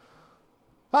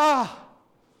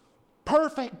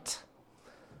 Perfect.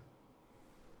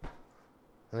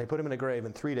 And they put him in a grave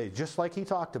in 3 days, just like he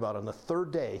talked about. On the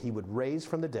third day, he would raise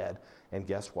from the dead. And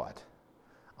guess what?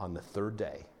 On the third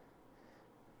day,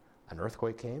 An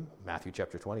earthquake came, Matthew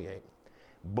chapter 28,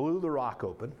 blew the rock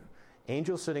open,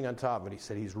 angel sitting on top of it. He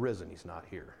said, he's risen, he's not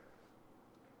here.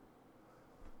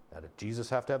 Now, did Jesus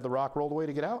have to have the rock rolled away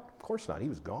to get out? Of course not. He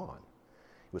was gone.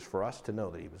 It was for us to know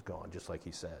that he was gone, just like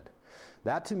he said.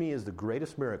 That, to me, is the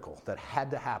greatest miracle that had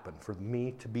to happen for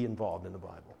me to be involved in the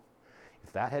Bible.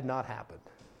 If that had not happened,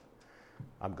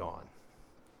 I'm gone.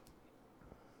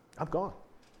 I'm gone.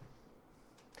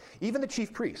 Even the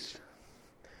chief priests,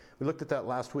 we looked at that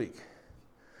last week,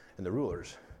 and the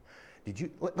rulers.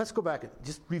 Let's go back and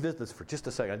just revisit this for just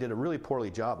a second. I did a really poorly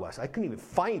job last. I couldn't even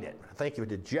find it. Thank you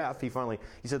to Jeff. He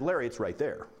said, Larry, it's right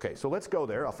there. Okay, so let's go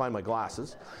there. I'll find my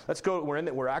glasses. Let's go.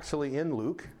 We're actually in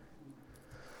Luke.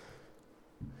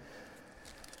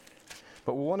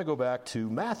 But we want to go back to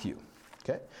Matthew.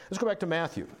 Okay, let's go back to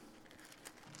Matthew.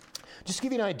 Just to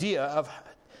give you an idea of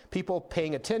people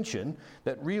paying attention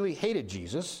that really hated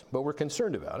Jesus, but were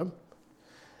concerned about him.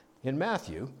 In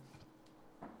Matthew,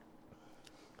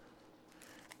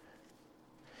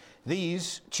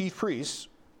 these chief priests,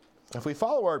 if we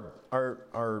follow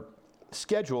our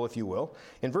schedule, if you will,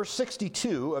 in verse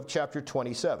 62 of chapter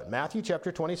 27, Matthew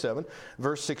chapter 27,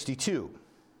 verse 62.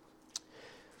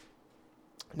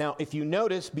 Now, if you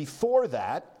notice before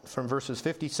that, from verses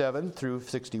 57 through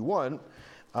 61,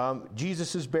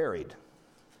 Jesus is buried.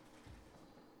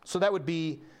 So that would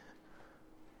be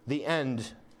the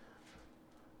end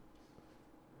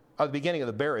of the beginning of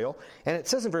the burial. And it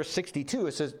says in verse 62,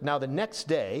 it says, now the next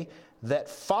day that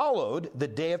followed the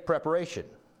day of preparation.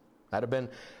 That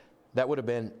would have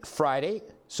been Friday.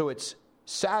 So it's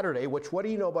Saturday, which, what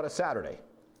do you know about a Saturday?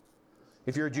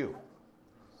 If you're a Jew.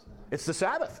 It's the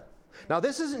Sabbath. Now,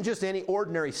 this isn't just any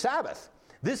ordinary Sabbath.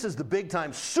 This is the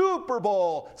big-time Super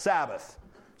Bowl Sabbath.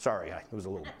 Sorry, I was a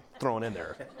little thrown in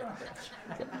there.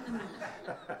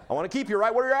 I want to keep you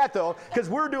right where you're at, though, because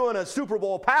we're doing a Super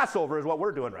Bowl Passover is what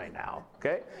we're doing right now,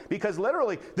 okay? Because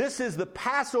literally, this is the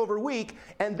Passover week,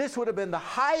 and this would have been the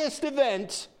highest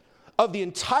event of the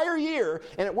entire year,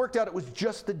 and it worked out it was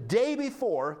just the day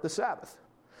before the Sabbath.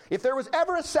 If there was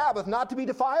ever a Sabbath not to be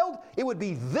defiled, it would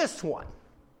be this one.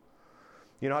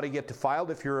 You know how to get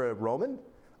defiled if you're a Roman?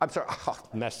 I'm sorry,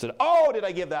 messed it up. Oh, did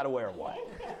I give that away or what?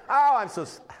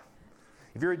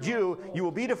 If you're a Jew, you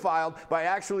will be defiled by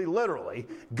actually literally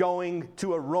going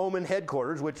to a Roman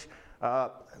headquarters, which,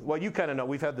 well, you kind of know.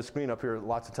 We've had the screen up here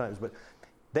lots of times, but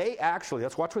they actually,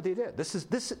 let's watch what they did. This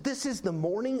is the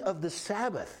morning of the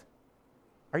Sabbath.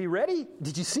 Are you ready?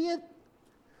 Did you see it?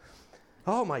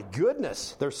 Oh, my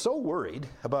goodness. They're so worried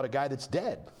about a guy that's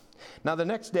dead. Now, the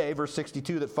next day, verse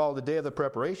 62, that followed the day of the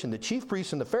preparation, the chief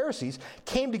priests and the Pharisees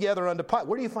came together unto Pilate.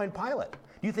 Where do you find Pilate?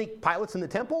 Do you think Pilate's in the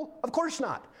temple? Of course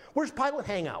not. Where's Pilate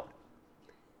hang out?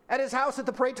 At his house at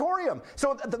the Praetorium.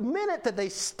 So the minute that they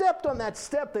stepped on that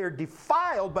step, they are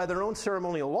defiled by their own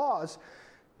ceremonial laws.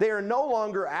 They are no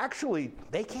longer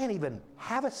they can't even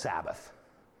have a Sabbath.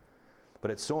 But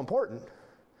it's so important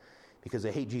because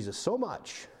they hate Jesus so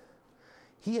much.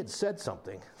 He had said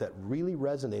something that really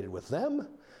resonated with them,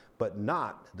 but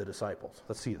not the disciples.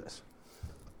 Let's see this.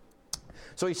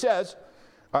 So he says,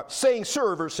 saying,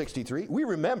 Sir, verse 63, we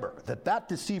remember that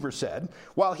deceiver said,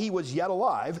 while he was yet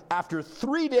alive, after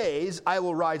 3 days I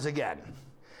will rise again.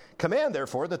 Command,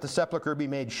 therefore, that the sepulchre be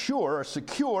made sure or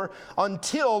secure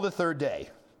until the 3rd day,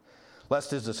 lest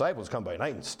his disciples come by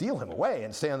night and steal him away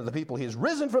and say unto the people, he is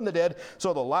risen from the dead,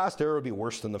 so the last error will be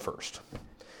worse than the first.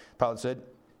 Pilate said,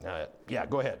 yeah,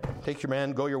 go ahead. Take your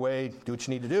man, go your way, do what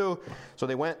you need to do. So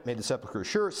they went, made the sepulchre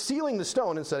sure, sealing the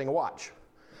stone and setting a watch.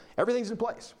 Everything's in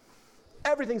place.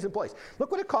 Everything's in place. Look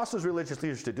what it cost those religious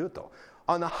leaders to do it, though.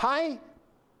 On the high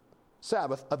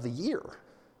Sabbath of the year,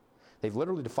 they've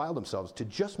literally defiled themselves to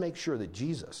just make sure that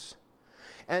Jesus.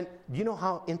 And do you know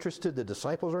how interested the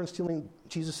disciples are in stealing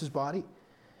Jesus' body?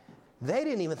 They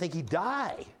didn't even think he'd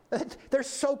die. They're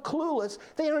so clueless,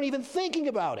 they aren't even thinking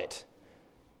about it.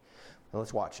 Now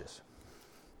let's watch this.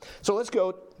 So let's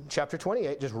go, chapter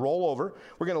 28, just roll over.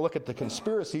 We're going to look at the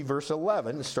conspiracy, verse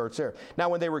 11. It starts there. Now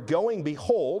when they were going,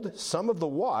 behold, some of the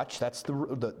watch, that's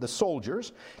the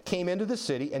soldiers, came into the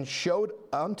city and showed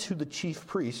unto the chief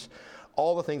priests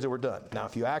all the things that were done. Now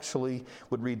if you actually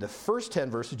would read the first 10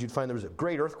 verses, you'd find there was a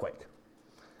great earthquake.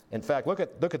 In fact, look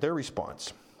at their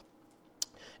response.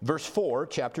 Verse 4,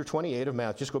 chapter 28 of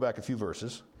Matthew, just go back a few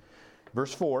verses.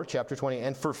 Verse 4, chapter 20,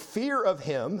 and for fear of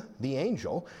him, the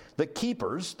angel, the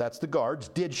keepers, that's the guards,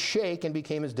 did shake and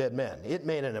became as dead men. It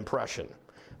made an impression.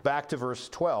 Back to verse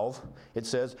 12, it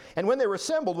says, and when they were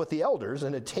assembled with the elders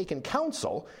and had taken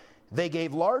counsel, they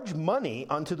gave large money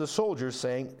unto the soldiers,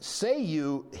 saying, say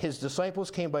you, his disciples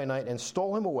came by night and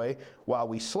stole him away while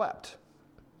we slept.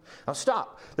 Now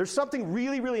stop. There's something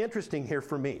really, really interesting here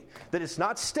for me. That it's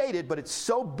not stated, but it's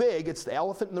so big, it's the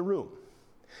elephant in the room.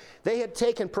 They had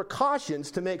taken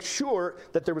precautions to make sure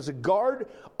that there was a guard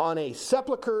on a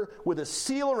sepulcher with a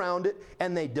seal around it,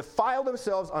 and they defiled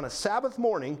themselves on a Sabbath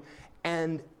morning,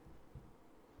 and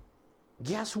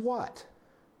guess what?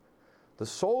 The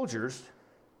soldiers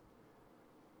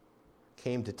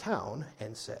came to town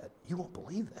and said, you won't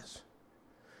believe this.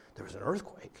 There was an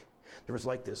earthquake. There was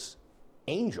like this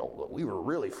angel that we were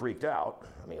really freaked out.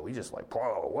 I mean, we just like,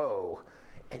 whoa.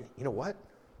 And you know what?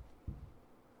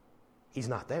 He's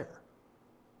not there.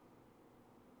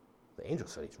 The angel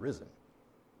said he's risen.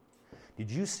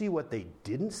 Did you see what they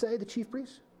didn't say, the chief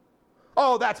priests?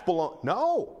 Oh, that's baloney.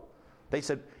 No. They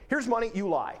said, here's money, you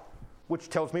lie. Which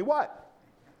tells me what?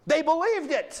 They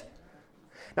believed it.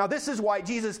 Now, this is why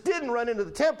Jesus didn't run into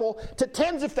the temple to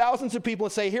tens of thousands of people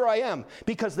and say, here I am,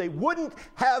 because they wouldn't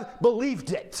have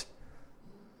believed it.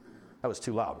 That was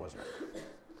too loud, wasn't it?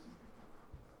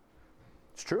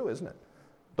 It's true, isn't it?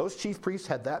 Those chief priests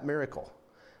had that miracle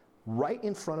right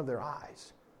in front of their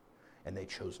eyes, and they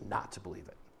chose not to believe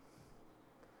it.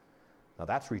 Now,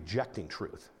 that's rejecting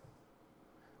truth.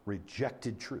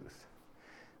 Rejected truth.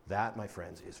 That, my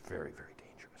friends, is very, very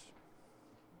dangerous.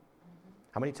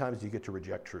 How many times do you get to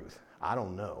reject truth? I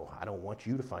don't know. I don't want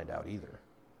you to find out either.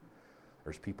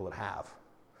 There's people that have,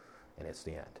 and it's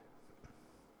the end.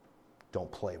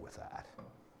 Don't play with that.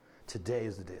 Today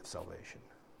is the day of salvation.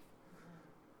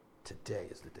 Today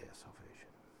is the day of salvation.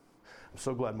 I'm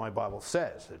so glad my Bible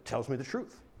says that it tells me the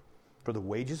truth. For the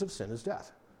wages of sin is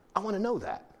death. I want to know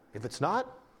that. If it's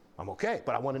not, I'm okay.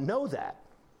 But I want to know that.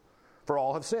 For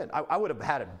all have sinned. I would have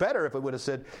had it better if it would have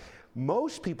said,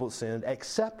 most people sinned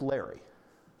except Larry.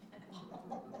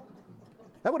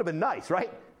 That would have been nice,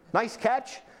 right? Nice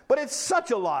catch. But it's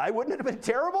such a lie. Wouldn't it have been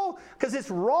terrible? Because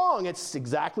it's wrong. It's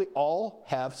exactly all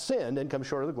have sinned and come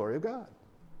short of the glory of God.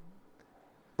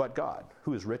 But God,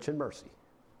 who is rich in mercy.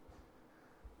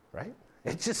 Right?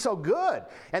 It's just so good.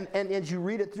 And as you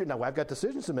read it through, now I've got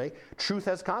decisions to make. Truth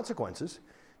has consequences.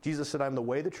 Jesus said, I'm the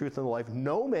way, the truth, and the life.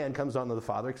 No man comes unto the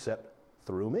Father except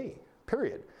through me.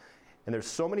 Period. And there's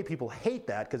so many people hate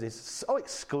that because it's so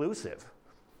exclusive.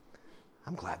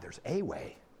 I'm glad there's a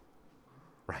way.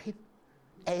 Right?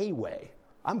 A way.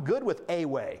 I'm good with a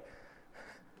way.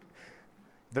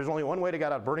 If there's only one way to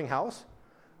get out of a burning house,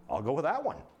 I'll go with that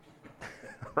one.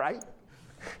 Right?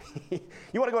 You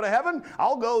want to go to heaven?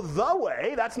 I'll go the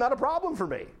way. That's not a problem for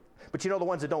me. But you know the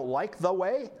ones that don't like the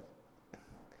way?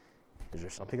 Is there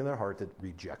something in their heart that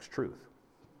rejects truth?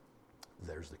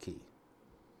 There's the key.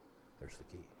 There's the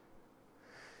key.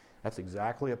 That's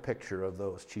exactly a picture of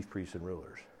those chief priests and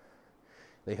rulers.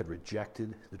 They had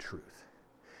rejected the truth.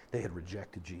 They had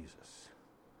rejected Jesus.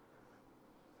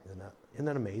 Isn't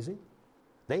that amazing?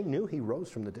 They knew he rose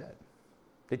from the dead.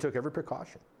 They took every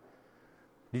precaution.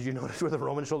 Did you notice where the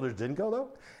Roman soldiers didn't go, though?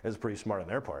 It was pretty smart on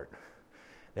their part.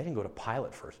 They didn't go to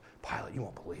Pilate first. Pilate, you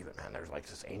won't believe it, man. There's like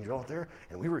this angel out there,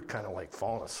 and we were kind of like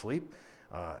falling asleep.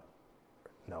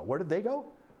 No, where did they go?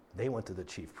 They went to the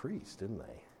chief priest, didn't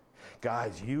they?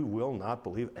 Guys, you will not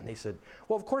believe it. And they said,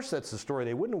 well, of course that's the story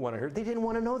they wouldn't want to hear. They didn't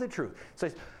want to know the truth. So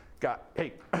they said, God,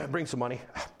 hey, bring some money.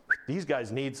 These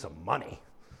guys need some money.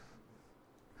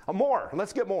 More.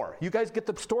 Let's get more. You guys get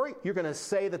the story? You're going to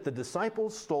say that the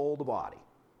disciples stole the body.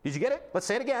 Did you get it? Let's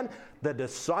say it again. The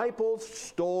disciples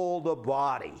stole the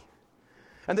body.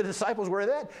 And the disciples, where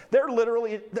are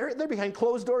they? They're behind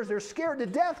closed doors. They're scared to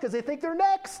death because they think they're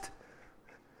next.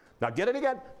 Now get it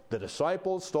again. The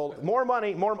disciples stole more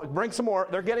money, bring some more.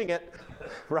 They're getting it.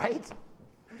 Right?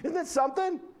 Isn't that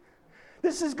something?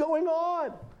 This is going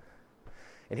on.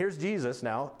 And here's Jesus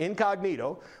now,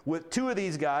 incognito, with two of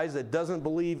these guys that doesn't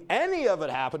believe any of it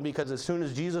happened because as soon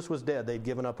as Jesus was dead, they'd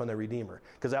given up on their Redeemer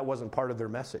because that wasn't part of their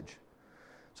message.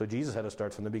 So Jesus had to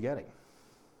start from the beginning.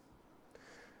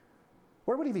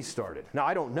 Where would he be started? Now,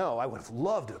 I don't know. I would have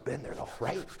loved to have been there, though,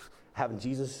 right? Having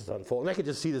Jesus unfold. And I could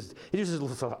just see this. He just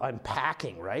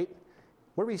unpacking, right?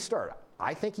 Where would he start?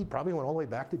 I think he probably went all the way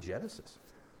back to Genesis.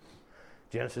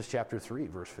 Genesis chapter 3,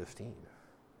 verse 15.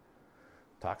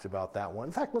 Talks about that one.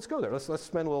 In fact, let's go there. Let's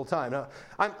spend a little time. Now,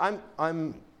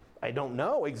 I don't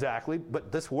know exactly,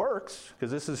 but this works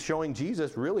because this is showing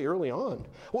Jesus really early on.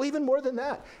 Well, even more than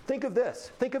that, think of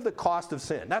this. Think of the cost of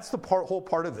sin. That's the whole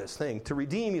part of this thing. To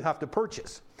redeem, you have to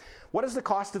purchase. What is the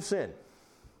cost of sin?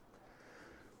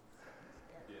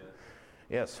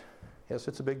 Yes,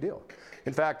 it's a big deal.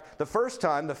 In fact, the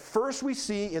first we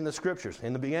see in the scriptures,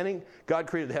 in the beginning, God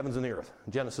created the heavens and the earth.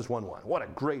 Genesis 1:1. What a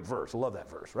great verse. I love that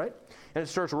verse, right? And it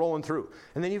starts rolling through.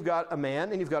 And then you've got a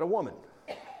man and you've got a woman.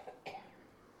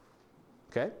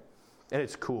 Okay? And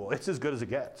it's cool. It's as good as it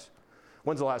gets.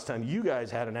 When's the last time you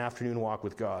guys had an afternoon walk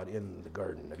with God in the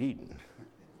Garden of Eden?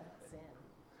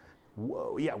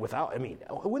 Whoa, yeah,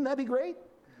 wouldn't that be great?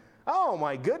 Oh,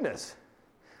 my goodness.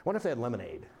 I wonder if they had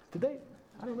lemonade. Did they?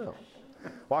 I don't know.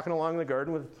 Walking along in the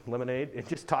garden with lemonade and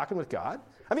just talking with God.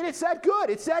 I mean, it's that good.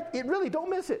 It really, don't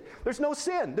miss it. There's no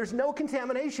sin. There's no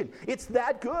contamination. It's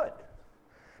that good.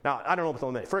 Now, I don't know about the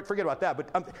lemonade. Forget about that.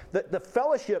 But the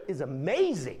fellowship is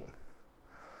amazing.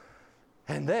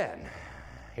 And then,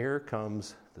 here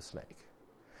comes the snake.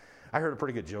 I heard a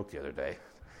pretty good joke the other day.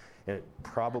 And it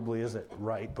probably isn't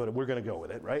right, but we're going to go with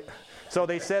it, right? So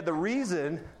they said the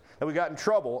reason that we got in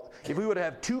trouble, if we would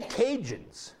have 2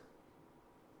 Cajuns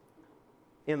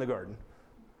in the garden,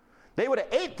 they would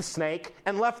have ate the snake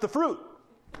and left the fruit.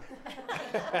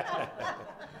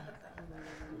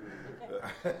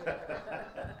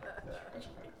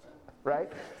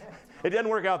 Right? It didn't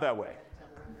work out that way.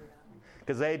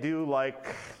 Because they do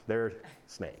like their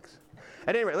snakes.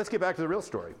 At any rate, let's get back to the real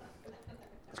story.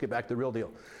 Let's get back to the real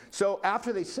deal. So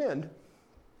after they sinned,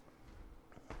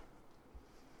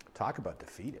 talk about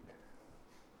defeated.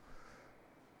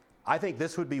 I think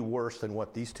this would be worse than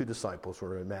what these 2 disciples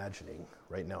were imagining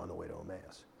right now on the way to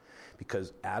Emmaus.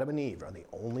 Because Adam and Eve are the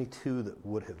only 2 that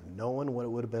would have known what it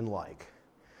would have been like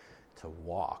to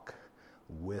walk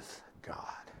with God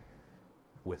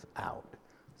without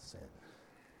sin.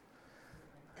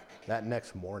 That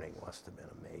next morning must have been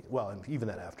amazing. Well, and even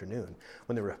that afternoon,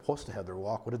 when they were supposed to have their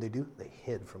walk, what did? They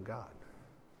hid from God.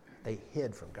 They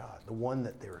hid from God, the one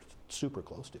that they were super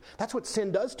close to. That's what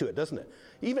sin does to it, doesn't it?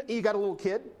 Even you got a little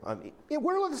kid.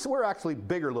 We're actually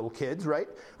bigger little kids, right?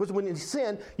 Because when you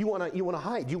sin, you want to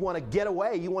hide. You want to get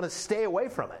away. You want to stay away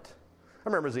from it. I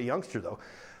remember as a youngster, though,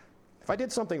 if I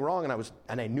did something wrong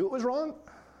and I knew it was wrong,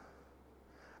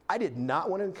 I did not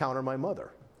want to encounter my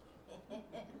mother.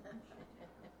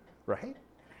 Right?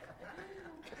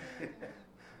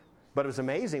 But it was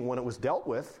amazing when it was dealt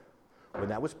with, when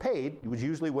that was paid. It was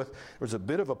usually there was a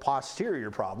bit of a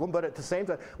posterior problem, but at the same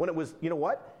time, when it was, you know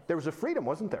what? There was a freedom,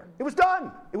 wasn't there? It was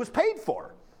done. It was paid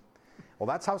for. Well,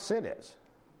 that's how sin is.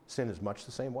 Sin is much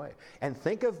the same way. And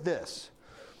think of this.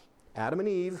 Adam and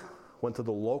Eve went to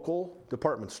the local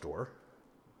department store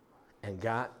and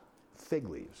got fig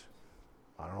leaves.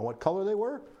 I don't know what color they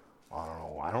were. I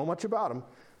don't know much about them.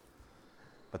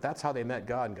 But that's how they met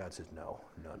God, and God says, no.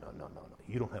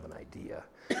 You don't have an idea.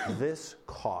 This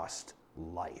cost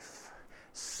life.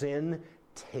 Sin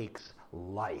takes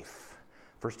life.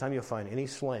 First time you'll find any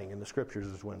slang in the scriptures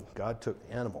is when God took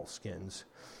animal skins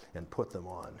and put them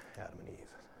on Adam and Eve.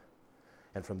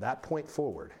 And from that point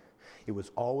forward, it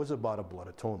was always about a blood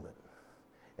atonement.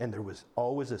 And there was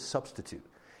always a substitute.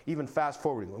 Even fast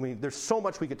forwarding. I mean, there's so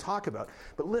much we could talk about.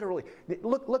 But literally,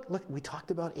 look, we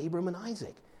talked about Abram and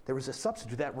Isaac. There was a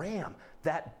substitute, that ram,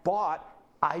 that bought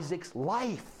Isaac's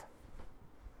life.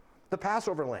 The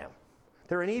Passover lamb.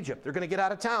 They're in Egypt. They're going to get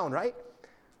out of town, right?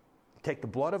 Take the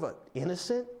blood of an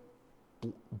innocent,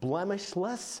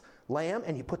 blemishless lamb,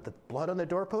 and you put the blood on the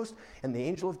doorpost, and the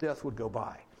angel of death would go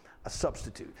by. A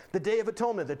substitute. The Day of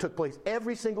Atonement that took place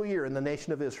every single year in the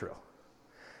nation of Israel.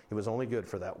 It was only good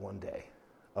for that one day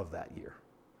of that year.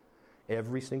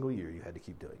 Every single year you had to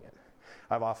keep doing it.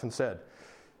 I've often said,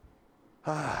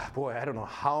 boy, I don't know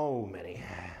how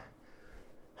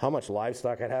much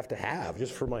livestock I'd have to have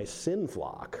just for my sin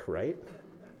flock, right?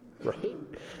 Right?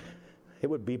 It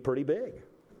would be pretty big.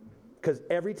 Because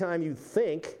every time you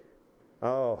think,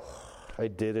 oh, I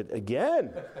did it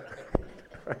again.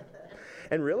 Right?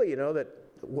 And really, you know, that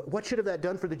what should have that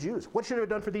done for the Jews? What should it have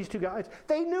done for these 2 guys?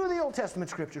 They knew the Old Testament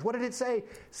scriptures. What did it say?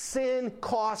 Sin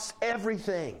costs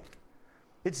everything.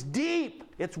 It's deep.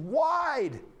 It's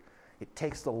wide. It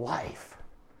takes the life.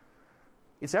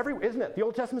 It's everywhere, isn't it? The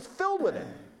Old Testament's filled with it.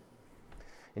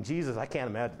 And Jesus, I can't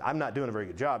imagine. I'm not doing a very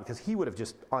good job because he would have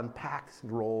just unpacked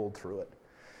and rolled through it.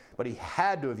 But he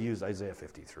had to have used Isaiah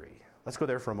 53. Let's go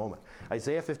there for a moment.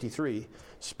 Isaiah 53,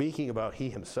 speaking about he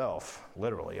himself,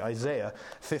 literally. Isaiah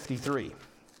 53.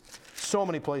 So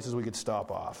many places we could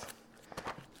stop off.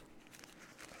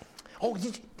 Oh,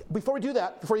 before you do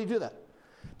that,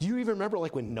 do you even remember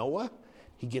like when Noah,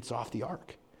 he gets off the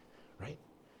ark, right?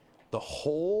 The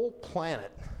whole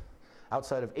planet,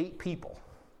 outside of 8 people,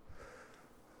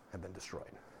 have been destroyed.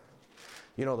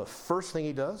 You know the first thing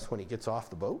he does when he gets off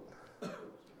the boat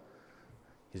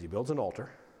is he builds an altar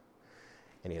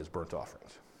and he has burnt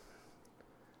offerings.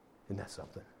 Isn't that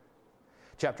something?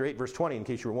 Chapter 8, verse 20, in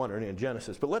case you were wondering, in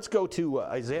Genesis. But let's go to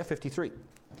Isaiah 53.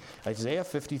 Isaiah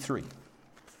 53.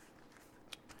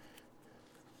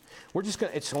 We're just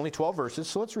going to, it's only 12 verses,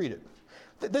 so let's read it.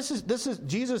 This is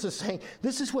Jesus is saying,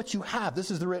 this is what you have.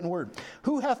 This is the written word.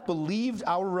 Who hath believed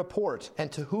our report,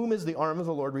 and to whom is the arm of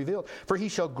the Lord revealed? For he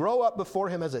shall grow up before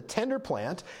him as a tender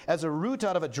plant, as a root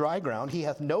out of a dry ground. He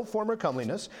hath no form or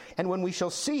comeliness. And when we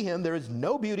shall see him, there is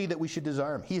no beauty that we should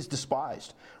desire him. He is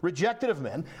despised, rejected of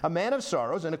men, a man of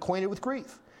sorrows, and acquainted with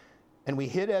grief. And we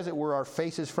hid, as it were, our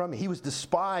faces from him. He was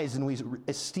despised, and we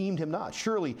esteemed him not.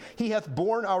 Surely he hath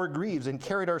borne our griefs and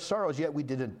carried our sorrows, yet we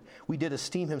did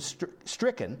esteem him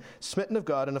stricken, smitten of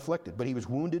God, and afflicted. But he was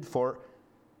wounded for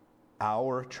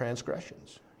our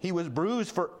transgressions. He was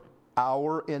bruised for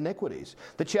our iniquities.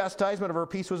 The chastisement of our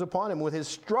peace was upon him. With his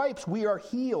stripes we are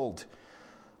healed.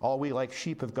 All we like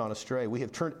sheep have gone astray. We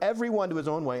have turned every one to his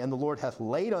own way, and the Lord hath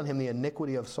laid on him the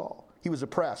iniquity of Saul. He was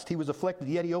oppressed, he was afflicted,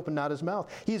 yet he opened not his mouth.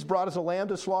 He is brought as a lamb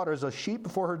to slaughter, as a sheep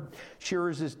before her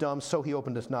shearers is dumb, so he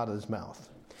opened not his mouth.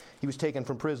 He was taken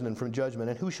from prison and from judgment,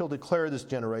 and who shall declare this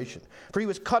generation? For he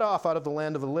was cut off out of the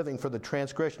land of the living, for the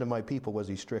transgression of my people was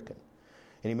he stricken.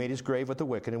 And he made his grave with the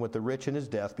wicked and with the rich in his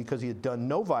death, because he had done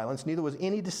no violence, neither was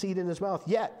any deceit in his mouth.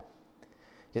 Yet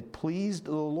it pleased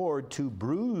the Lord to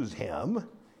bruise him.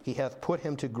 He hath put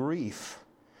him to grief.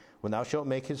 When thou shalt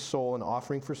make his soul an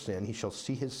offering for sin, he shall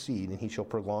see his seed, and he shall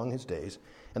prolong his days.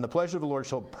 And the pleasure of the Lord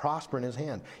shall prosper in his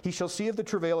hand. He shall see of the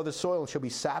travail of his soil, and shall be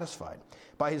satisfied.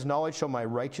 By his knowledge shall my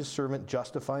righteous servant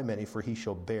justify many, for he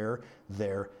shall bear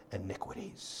their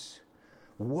iniquities.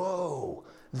 Whoa,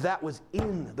 that was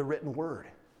in the written word.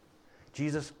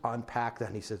 Jesus unpacked that,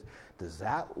 and he says, does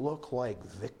that look like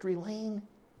victory lane?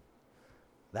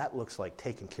 That looks like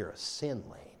taking care of sin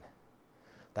lane.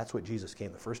 That's what Jesus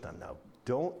came the first time. Now,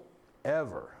 don't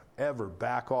ever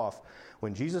back off.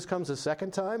 When Jesus comes the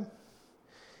second time,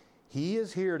 he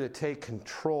is here to take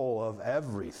control of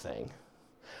everything.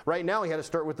 Right now, he had to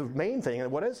start with the main thing,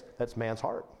 and what is? That's man's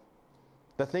heart.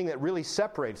 The thing that really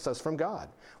separates us from God.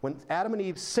 When Adam and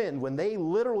Eve sinned, when they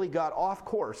literally got off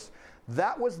course,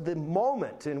 that was the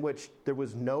moment in which there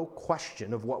was no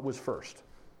question of what was first.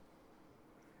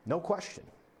 No question.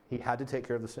 He had to take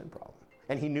care of the sin problem.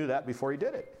 And he knew that before he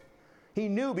did it. He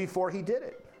knew before he did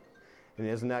it. And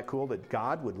isn't that cool that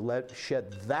God would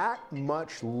shed that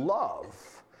much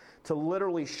love to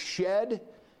literally shed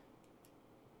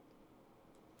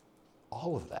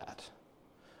all of that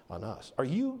on us?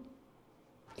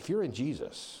 If you're in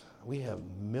Jesus, we have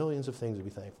millions of things to be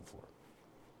thankful for.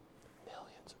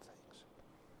 Millions of things.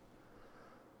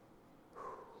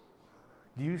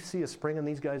 Do you see a spring in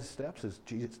these guys' steps? As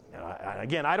Jesus,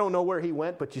 again, I don't know where he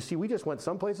went, but you see, we just went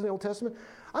someplace in the Old Testament.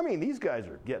 I mean, these guys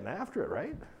are getting after it,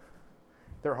 right?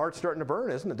 Their heart's starting to burn,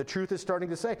 isn't it? The truth is starting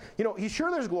to say, he's sure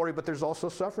there's glory, but there's also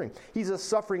suffering. He's a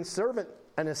suffering servant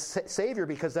and a savior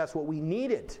because that's what we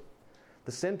needed.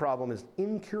 The sin problem is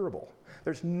incurable.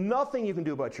 There's nothing you can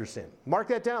do about your sin. Mark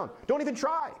that down. Don't even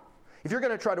try. If you're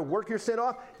going to try to work your sin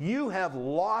off, you have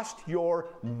lost your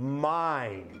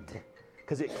mind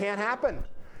because it can't happen.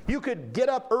 You could get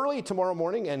up early tomorrow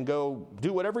morning and go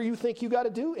do whatever you think you got to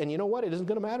do, and you know what? It isn't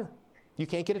going to matter. You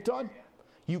can't get it done.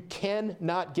 You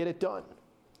cannot get it done.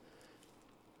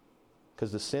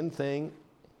 Because the sin thing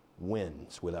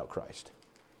wins without Christ.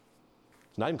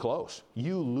 It's not even close.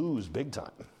 You lose big time.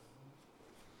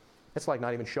 It's like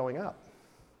not even showing up.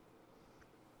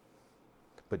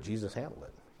 But Jesus handled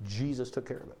it. Jesus took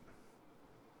care of it.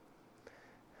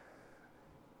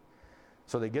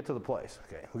 So they get to the place.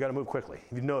 Okay, we got to move quickly.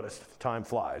 You've noticed time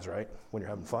flies, right? When you're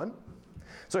having fun.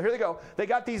 So here they go. They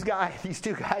got these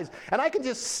two guys, and I can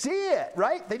just see it,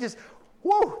 right? They just,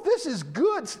 whoa, this is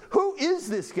good. Who is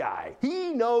this guy? He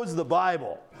knows the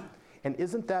Bible. And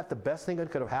isn't that the best thing that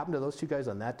could have happened to those two guys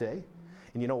on that day?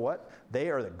 And you know what? They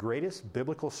are the greatest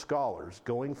biblical scholars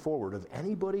going forward of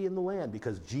anybody in the land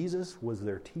because Jesus was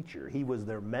their teacher. He was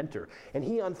their mentor. And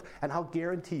I'll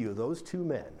guarantee you, those two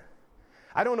men,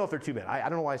 I don't know if they're two men. I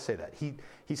don't know why I say that.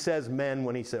 He says men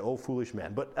when he said, oh, foolish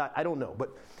men. But I don't know.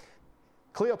 But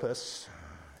Cleopas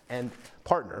and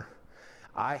partner,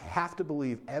 I have to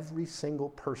believe every single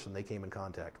person they came in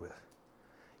contact with.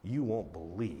 You won't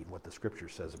believe what the Scripture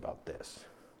says about this.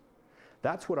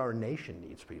 That's what our nation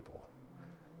needs, people,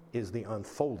 is the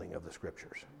unfolding of the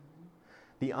Scriptures.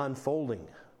 The unfolding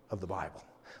of the Bible.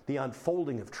 The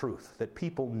unfolding of truth, that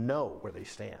people know where they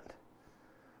stand.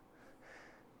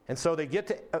 And so they get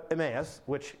to Emmaus,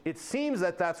 which it seems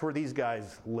that that's where these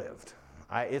guys lived.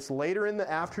 It's later in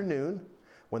the afternoon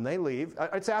when they leave.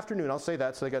 It's afternoon, I'll say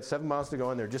that. So they got 7 miles to go,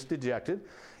 and they're just dejected.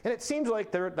 And it seems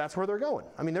like that's where they're going.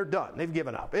 I mean, they're done. They've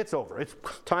given up. It's over. It's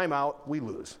time out. We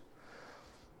lose.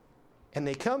 And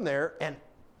they come there, and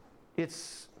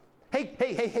it's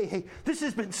Hey, this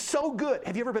has been so good.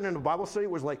 Have you ever been in a Bible study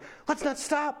where it's like, let's not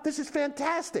stop. This is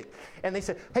fantastic. And they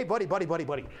said, hey, buddy, why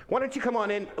don't you come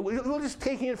on in? We'll just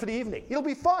take you in for the evening. It'll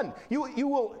be fun. You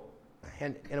will.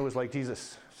 And it was like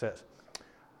Jesus says,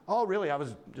 oh, really? I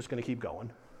was just going to keep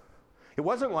going. It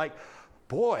wasn't like,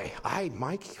 boy,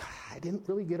 Mike, I didn't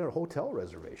really get a hotel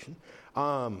reservation.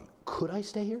 Could I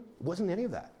stay here? It wasn't any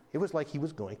of that. It was like he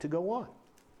was going to go on.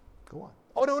 Go on.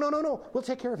 Oh, no. We'll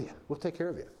take care of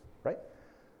you. Right?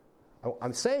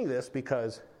 I'm saying this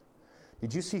because,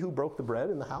 did you see who broke the bread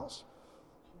in the house?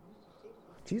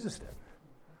 Jesus did.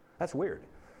 That's weird.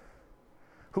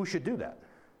 Who should do that?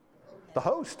 The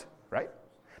host, right?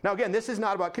 Now again, this is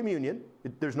not about communion.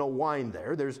 There's no wine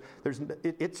there.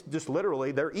 It's just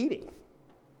literally they're eating.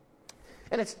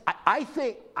 And I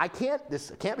think,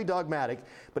 this can't be dogmatic,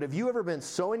 but have you ever been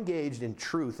so engaged in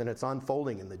truth and it's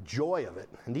unfolding and the joy of it?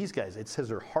 And these guys, it says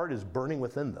their heart is burning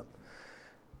within them.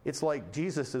 It's like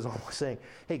Jesus is almost saying,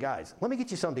 hey guys, let me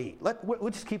get you something to eat. We'll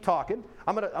just keep talking.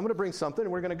 I'm gonna bring something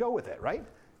and we're gonna go with it, right?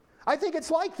 I think it's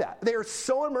like that. They are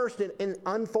so immersed in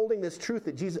unfolding this truth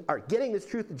that Jesus, or getting this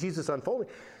truth that Jesus unfolding.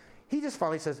 He just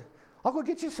finally says, I'll go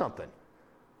get you something.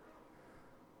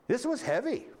 This was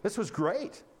heavy. This was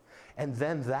great. And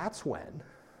then that's when,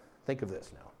 think of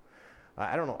this now.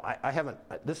 I don't know. I haven't.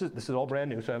 This is all brand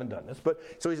new, so I haven't done this. But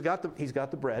so he's got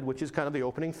the bread, which is kind of the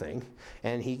opening thing,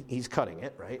 and he's cutting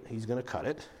it, right? He's going to cut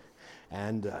it,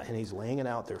 and he's laying it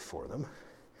out there for them.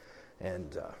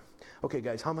 And okay,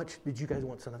 guys, how much did you guys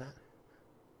want some of that?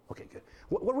 Okay, good.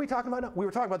 What were we talking about now? We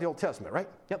were talking about the Old Testament, right?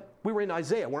 Yep. We were in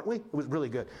Isaiah, weren't we? It was really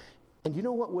good. And you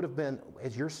know what would have been,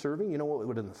 as you're serving, you know what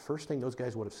would have been the first thing those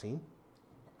guys would have seen?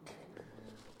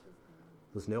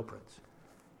 Those nail prints.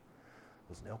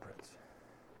 Those nail prints.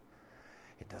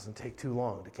 It doesn't take too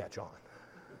long to catch on.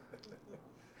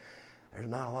 There's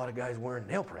not a lot of guys wearing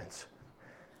nail prints.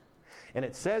 And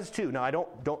it says too, now I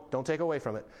don't take away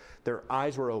from it, their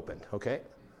eyes were opened, okay?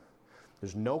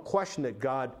 There's no question that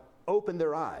God opened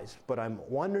their eyes, but I'm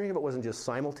wondering if it wasn't just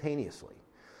simultaneously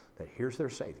that here's their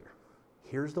Savior.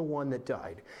 Here's the one that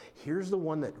died. Here's the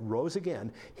one that rose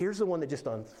again. Here's the one that just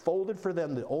unfolded for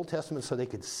them the Old Testament so they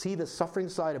could see the suffering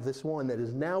side of this one that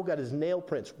has now got his nail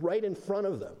prints right in front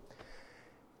of them.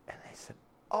 And they said,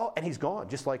 oh, and he's gone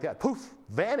just like that. Poof,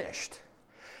 vanished.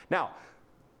 Now,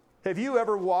 have you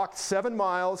ever walked 7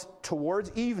 miles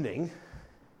towards evening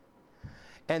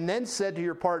and then said to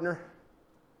your partner,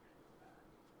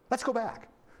 let's go back?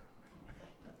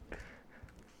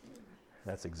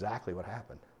 That's exactly what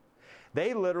happened.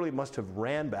 They literally must have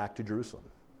ran back to Jerusalem.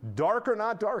 Dark or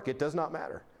not dark, it does not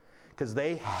matter. Because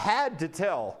they had to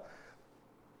tell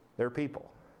their people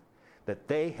that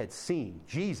they had seen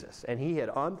Jesus and he had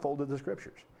unfolded the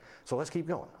scriptures. So let's keep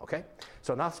going, okay?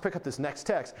 So now let's pick up this next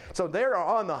text. So they're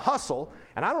on the hustle,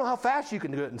 and I don't know how fast you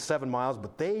can do it in 7 miles,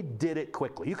 but they did it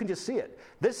quickly. You can just see it.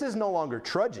 This is no longer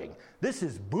trudging. This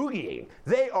is boogieing.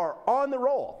 They are on the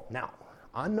roll. Now,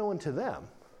 unknown to them,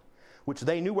 which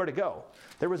they knew where to go,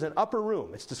 there was an upper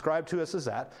room. It's described to us as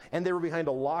that, and they were behind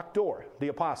a locked door, the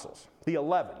apostles, the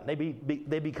 11.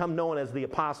 They become known as the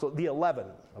 11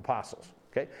 apostles,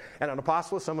 okay? And an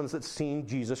apostle is someone that's seen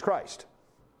Jesus Christ.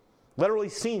 Literally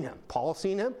seen him. Paul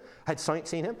seen him, had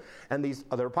seen him, and these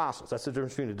other apostles. That's the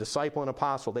difference between a disciple and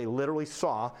apostle. They literally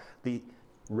saw the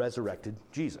resurrected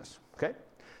Jesus, okay?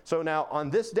 So now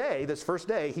on this day, this first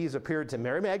day, he's appeared to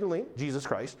Mary Magdalene, Jesus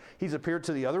Christ. He's appeared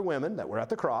to the other women that were at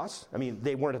the cross. I mean,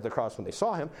 they weren't at the cross when they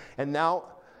saw him. And now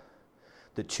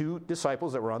the 2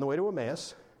 disciples that were on the way to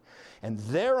Emmaus, and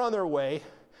they're on their way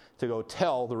to go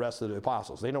tell the rest of the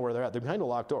apostles. They know where they're at. They're behind a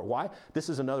locked door. Why? This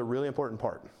is another really important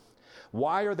part.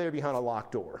 Why are they behind a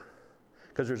locked door?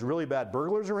 Because there's really bad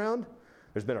burglars around.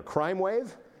 There's been a crime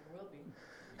wave.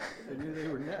 They knew they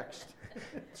were next.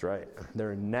 That's right.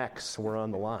 Their necks were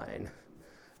on the line.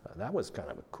 That was kind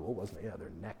of cool, wasn't it? Yeah,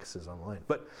 their necks is on the line.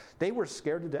 But they were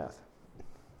scared to death.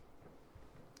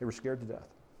 They were scared to death.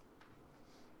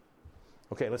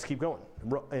 Okay, let's keep going.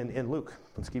 In Luke,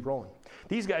 let's keep rolling.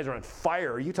 These guys are on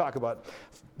fire. You talk about,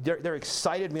 they're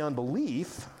excited beyond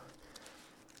belief.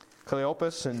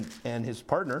 Cleopas and his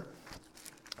partner.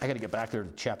 I got to get back there to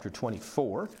chapter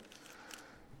 24.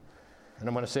 And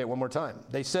I'm going to say it one more time.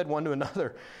 They said one to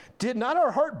another, did not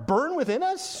our heart burn within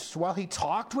us while he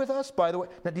talked with us? By the way,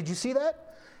 now did you see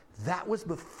that? That was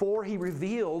before he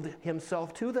revealed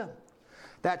himself to them.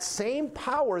 That same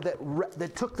power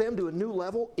that took them to a new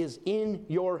level is in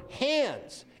your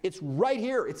hands. It's right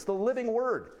here. It's the living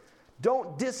word.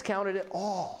 Don't discount it at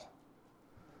all.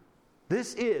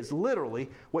 This is literally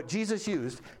what Jesus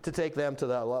used to take them to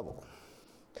that level.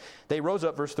 They rose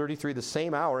up, verse 33, the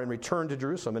same hour and returned to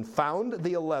Jerusalem and found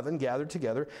the 11 gathered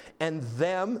together and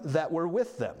them that were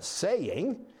with them,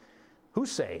 saying,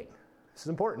 who's saying? This is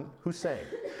important. Who's saying?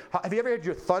 Have you ever had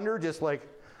your thunder just like,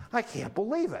 I can't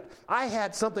believe it. I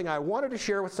had something I wanted to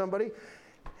share with somebody,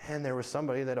 and there was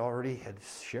somebody that already had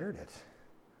shared it.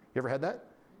 You ever had that?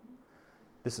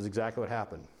 This is exactly what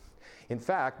happened. In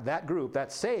fact, that group,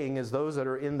 that saying is those that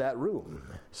are in that room.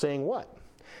 Saying what?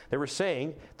 They were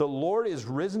saying, the Lord is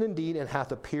risen indeed and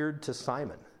hath appeared to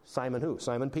Simon. Simon who?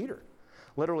 Simon Peter.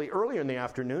 Literally earlier in the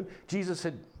afternoon, Jesus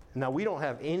had, now we don't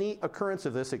have any occurrence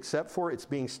of this except for it's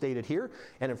being stated here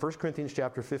and in 1 Corinthians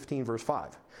chapter 15, verse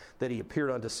 5, that he appeared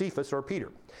unto Cephas or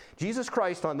Peter. Jesus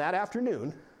Christ on that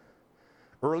afternoon,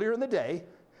 earlier in the day,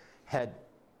 had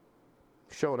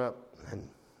shown up, and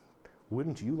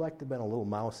wouldn't you like to have been a little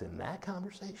mouse in that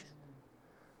conversation?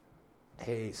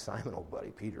 Hey, Simon, old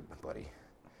buddy, Peter, buddy.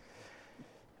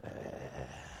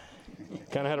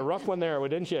 Kind of had a rough one there,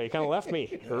 didn't you? You kind of left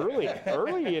me early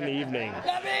in the evening.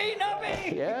 Not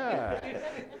me. Yeah,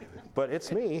 but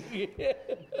it's me.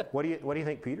 What do you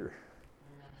think, Peter?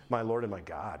 My Lord and my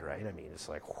God, right? I mean, it's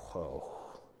like, whoa.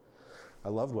 I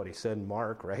loved what he said in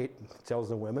Mark, right? He tells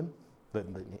the women,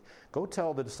 go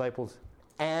tell the disciples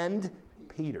and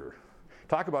Peter.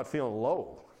 Talk about feeling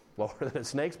lower than a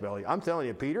snake's belly. I'm telling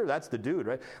you, Peter, that's the dude,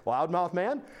 right? Loudmouth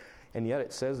man. And yet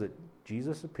it says that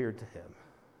Jesus appeared to him.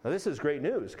 Now this is great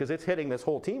news because it's hitting this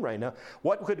whole team right now.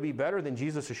 What could be better than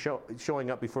Jesus is showing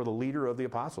up before the leader of the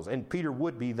apostles? And Peter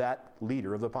would be that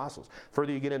leader of the apostles.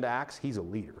 Further you get into Acts, he's a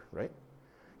leader, right?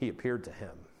 He appeared to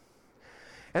him.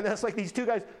 And that's like these two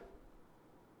guys,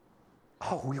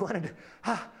 we wanted to,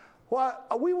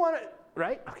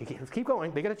 right? Okay, let's keep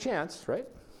going. They get a chance, right?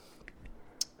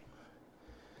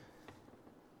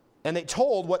 And they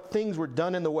told what things were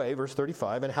done in the way, verse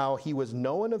 35, and how he was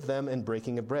known of them in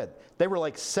breaking of bread. They were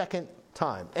like second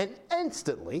time. And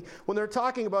instantly, when they're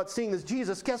talking about seeing this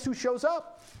Jesus, guess who shows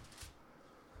up?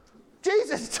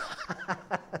 Jesus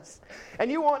does.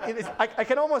 And I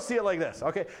can almost see it like this,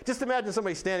 okay? Just imagine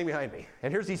somebody standing behind me,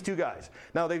 and here's these two guys.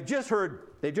 Now, they've just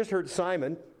heard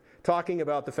Simon talking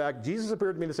about the fact Jesus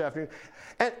appeared to me this afternoon.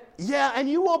 And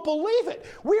you won't believe it.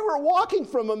 We were walking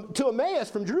to Emmaus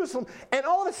from Jerusalem, and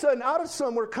all of a sudden, out of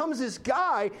somewhere comes this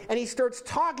guy, and he starts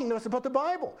talking to us about the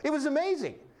Bible. It was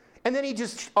amazing. And then he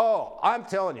just, I'm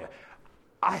telling you,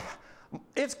 I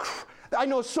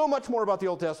know so much more about the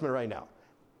Old Testament right now.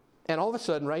 And all of a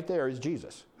sudden, right there is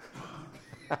Jesus.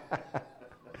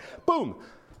 Boom.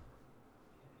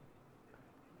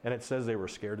 And it says they were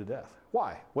scared to death.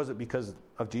 Why? Was it because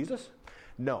of Jesus?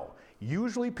 No.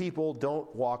 Usually people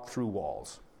don't walk through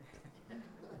walls.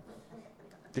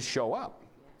 Just show up.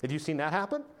 Have you seen that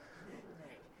happen?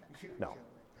 No.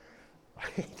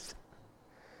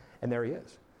 And there he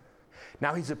is.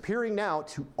 Now he's appearing now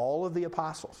to all of the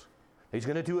apostles. He's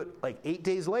going to do it like 8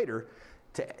 days later.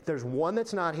 There's one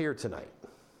that's not here tonight.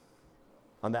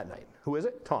 On that night. Who is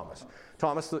it? Thomas.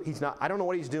 Thomas, he's not, I don't know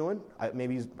what he's doing.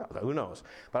 Who knows?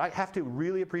 But I have to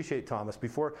really appreciate Thomas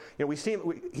before, we see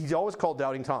him, he's always called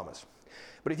Doubting Thomas.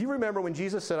 But if you remember when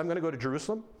Jesus said, I'm going to go to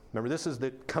Jerusalem, remember this is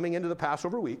coming into the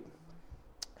Passover week,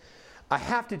 I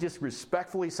have to just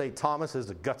respectfully say Thomas is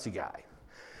a gutsy guy.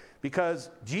 Because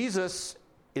Jesus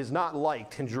is not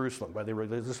liked in Jerusalem by the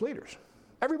religious leaders.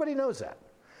 Everybody knows that.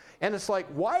 And it's like,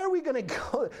 why are we going to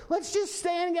go? Let's just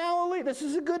stay in Galilee. This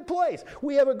is a good place.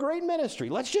 We have a great ministry.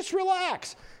 Let's just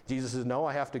relax. Jesus says, no,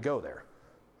 I have to go there.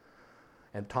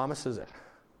 And Thomas says,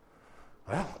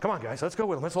 well, come on, guys. Let's go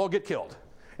with him. Let's all get killed.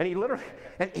 And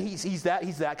he's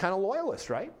that kind of loyalist,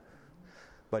 right?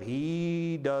 But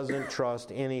he doesn't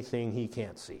trust anything he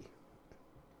can't see.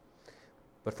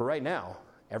 But for right now,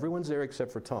 everyone's there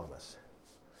except for Thomas.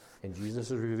 And Jesus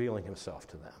is revealing himself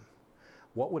to them.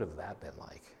 What would have that been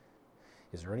like?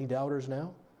 Is there any doubters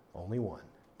now? Only one,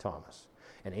 Thomas.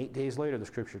 And 8 days later, the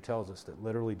scripture tells us that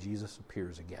literally Jesus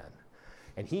appears again.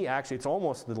 And it's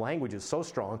almost, the language is so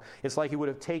strong, it's like he would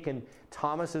have taken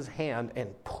Thomas's hand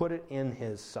and put it in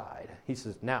his side. He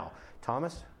says, now,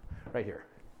 Thomas, right here,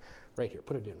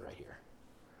 put it in right here.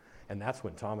 And that's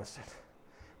when Thomas said,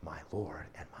 my Lord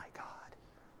and my God.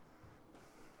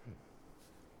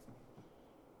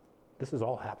 This is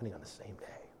all happening on the same day.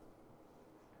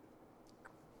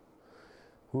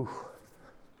 Whew.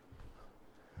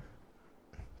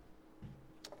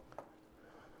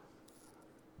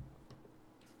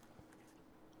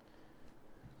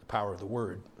 The power of the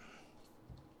word.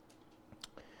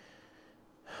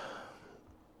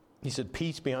 He said,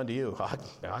 peace be unto you.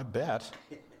 I bet.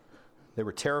 They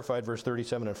were terrified, verse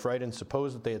 37, and frightened, and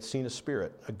supposed that they had seen a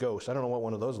spirit, a ghost. I don't know what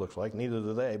one of those looks like, neither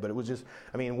do they, but it was just,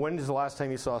 I mean, when is the last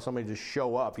time you saw somebody just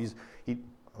show up?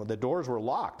 The doors were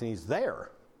locked, and he's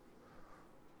there.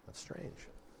 That's strange.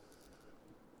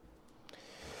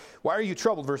 Why are you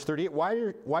troubled? Verse 38.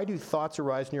 Why do thoughts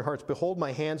arise in your hearts? Behold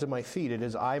my hands and my feet. It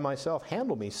is I myself.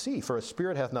 Handle me. See, for a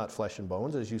spirit hath not flesh and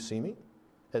bones, as you see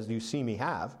me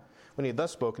have. When he had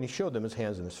thus spoken, he showed them his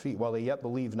hands and his feet, while they yet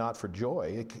believed not for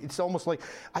joy. It's almost like,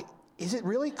 is it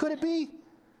really? Could it be?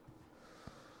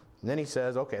 And then he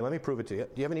says, okay, let me prove it to you.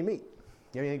 Do you have any meat?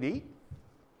 Do you have anything to eat?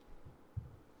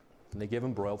 And they give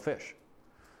him broiled fish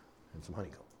and some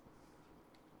honeycomb.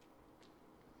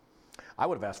 I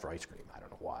would have asked for ice cream. I don't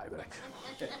know why, but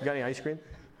you got any ice cream?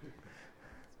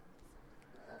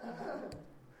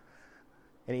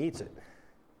 And he eats it.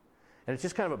 And it's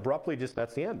just kind of abruptly,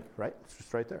 that's the end, right? It's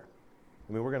just right there.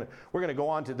 I mean, we're gonna go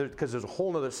on to, because there's a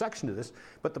whole other section to this.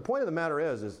 But the point of the matter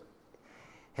is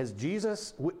has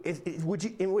Jesus,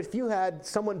 if you had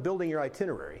someone building your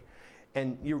itinerary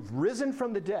and you've risen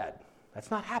from the dead,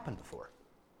 that's not happened before.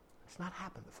 It's not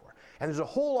happened before. And there's a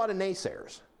whole lot of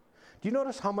naysayers. Do you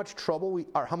notice how much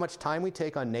how much time we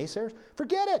take on naysayers?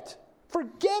 Forget it.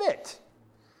 Forget it.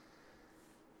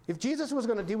 If Jesus was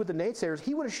going to deal with the naysayers,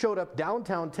 he would have showed up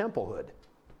downtown Templehood.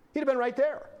 He'd have been right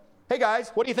there. Hey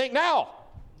guys, what do you think now?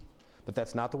 But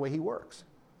that's not the way he works.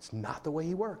 It's not the way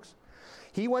he works.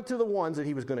 He went to the ones that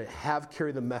he was going to have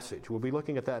carry the message. We'll be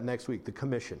looking at that next week, the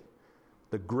commission,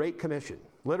 the Great Commission.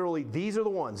 Literally, these are the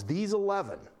ones, these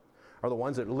 11 are the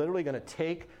ones that are literally going to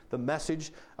take the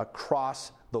message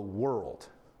across the world.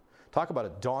 Talk about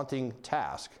a daunting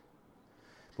task.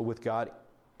 But with God,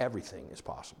 everything is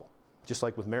possible. Just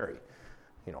like with Mary.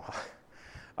 You're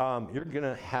going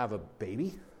to have a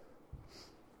baby.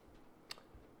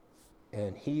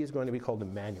 And he is going to be called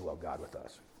Emmanuel, God with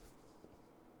us.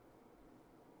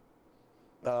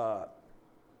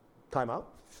 Time out.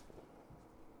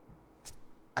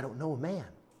 I don't know a man.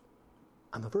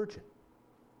 I'm a virgin.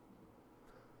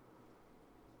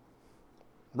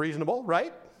 Reasonable,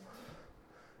 right?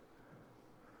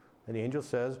 And the angel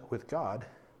says, with God,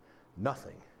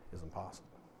 nothing is impossible.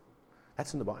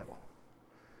 That's in the Bible.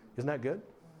 Isn't that good?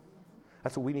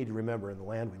 That's what we need to remember in the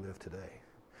land we live today.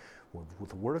 With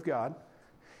the Word of God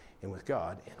and with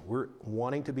God, and we're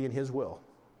wanting to be in His will.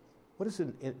 What is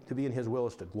it to be in His will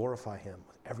is to glorify Him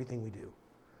with everything we do.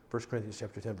 1 Corinthians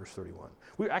chapter 10, verse 31.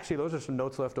 Those are some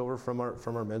notes left over from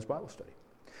our men's Bible study.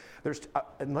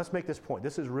 And let's make this point.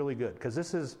 This is really good because I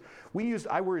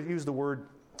use the word.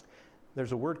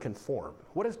 There's a word conform.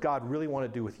 What does God really want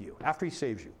to do with you after He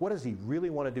saves you? What does He really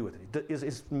want to do with it? Is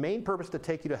His main purpose to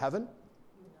take you to heaven?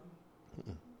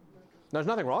 No. There's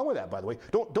nothing wrong with that, by the way.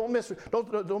 Don't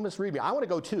misread me. I want to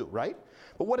go too, right?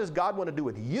 But what does God want to do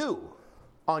with you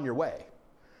on your way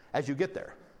as you get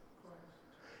there?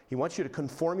 He wants you to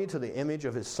conform you to the image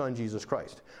of His Son, Jesus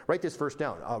Christ. Write this verse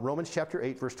down. Romans chapter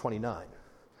 8, verse 29.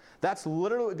 That's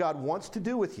literally what God wants to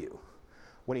do with you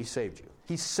when He saved you.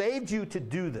 He saved you to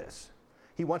do this.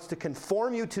 He wants to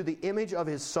conform you to the image of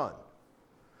His Son.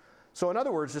 So in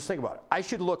other words, just think about it. I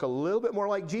should look a little bit more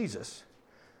like Jesus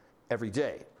every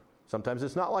day. Sometimes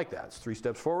it's not like that. It's 3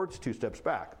 steps forward, it's 2 steps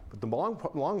back. But the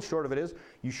long and short of it is,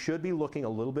 you should be looking a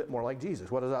little bit more like Jesus.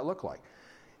 What does that look like?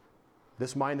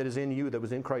 This mind that is in you that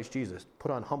was in Christ Jesus,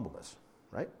 put on humbleness,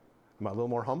 right? Am I a little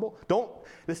more humble?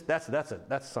 That's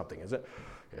something, is it?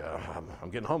 Yeah, I'm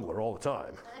getting humbler all the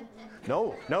time.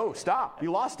 No, stop.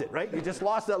 You lost it, right? You just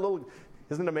lost that little.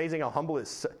 Isn't it amazing how humble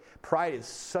is? Pride is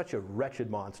such a wretched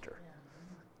monster.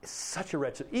 It's such a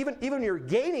wretched. Even when you're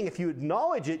gaining, if you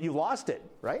acknowledge it, you lost it,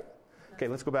 right? Okay,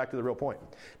 let's go back to the real point.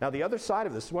 Now, the other side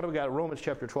of this, what we got in Romans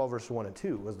chapter 12, verses 1 and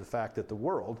 2, was the fact that the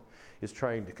world is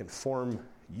trying to conform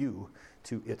you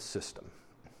to its system.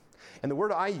 And the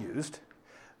word I used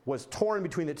was torn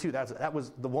between the two. That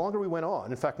was the longer we went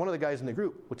on. In fact, one of the guys in the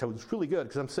group, which was really good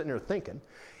because I'm sitting there thinking,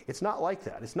 it's not like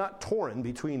that. It's not torn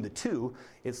between the two.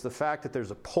 It's the fact that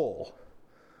there's a pull.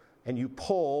 And you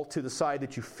pull to the side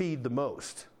that you feed the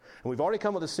most. And we've already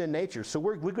come with a sin nature, so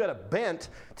we've got a bent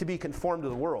to be conformed to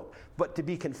the world. But to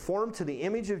be conformed to the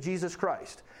image of Jesus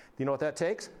Christ, do you know what that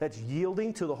takes? That's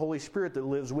yielding to the Holy Spirit that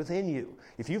lives within you.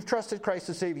 If you've trusted Christ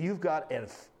to save you, you've got an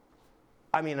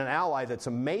ally that's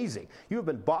amazing. You have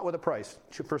been bought with a price.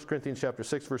 1 Corinthians chapter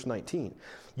 6, verse 19.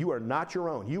 You are not your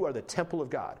own. You are the temple of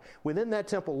God. Within that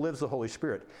temple lives the Holy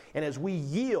Spirit. And as we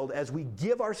yield, as we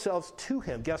give ourselves to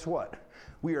Him, guess what?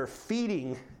 We are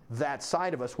feeding that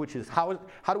side of us, which is how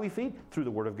do we feed? Through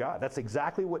the Word of God. That's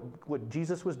exactly what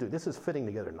Jesus was doing. This is fitting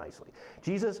together nicely.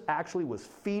 Jesus actually was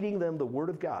feeding them the Word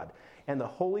of God, and the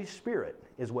Holy Spirit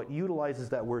is what utilizes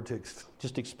that Word to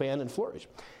just expand and flourish.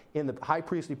 In the high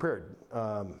priestly prayer,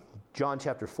 John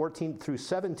chapter 14 through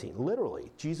 17,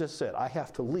 literally, Jesus said, I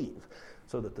have to leave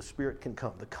so that the Spirit can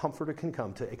come, the Comforter can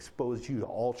come to expose you to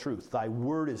all truth. Thy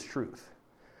Word is truth.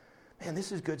 Man,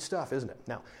 this is good stuff, isn't it?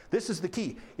 Now, this is the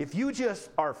key. If you just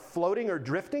are floating or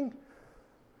drifting,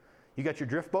 you got your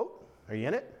drift boat, are you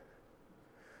in it?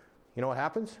 You know what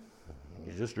happens?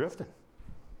 You're just drifting.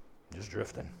 Just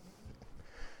drifting.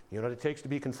 You know what it takes to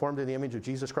be conformed to the image of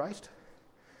Jesus Christ?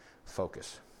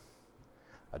 Focus.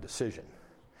 A decision.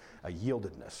 A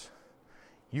yieldedness.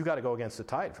 You got to go against the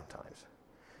tide sometimes.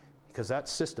 Because that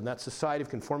system, that society of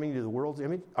conforming to the world's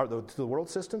image, or to the world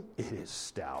system, it is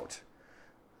stout.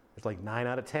 There's like 9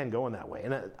 out of 10 going that way.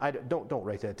 And I don't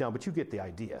write that down, but you get the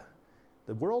idea.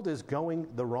 The world is going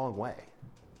the wrong way.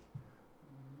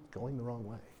 Going the wrong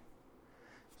way.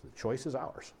 So the choice is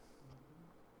ours.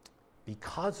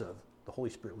 Because of the Holy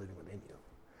Spirit living within you.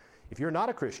 If you're not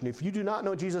a Christian, if you do not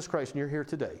know Jesus Christ and you're here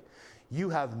today, you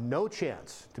have no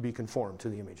chance to be conformed to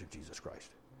the image of Jesus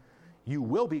Christ. You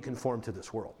will be conformed to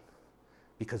this world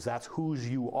because that's whose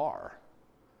you are.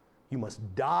 You must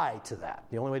die to that.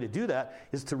 The only way to do that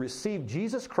is to receive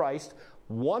Jesus Christ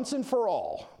once and for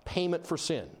all, payment for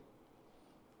sin.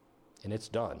 And it's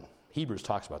done. Hebrews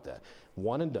talks about that.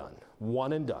 One and done.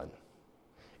 One and done.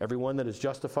 Everyone that is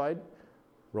justified,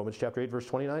 Romans chapter 8, verse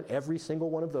 29, every single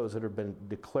one of those that have been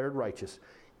declared righteous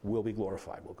will be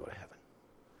glorified, will go to heaven.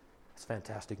 It's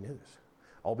fantastic news.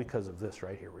 All because of this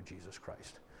right here with Jesus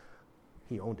Christ.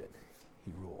 He owned it.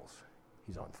 He rules.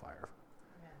 He's on fire.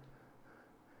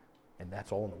 And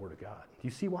that's all in the Word of God. Do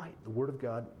you see why the Word of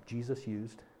God Jesus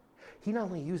used? He not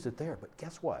only used it there, but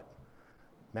guess what?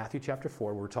 Matthew chapter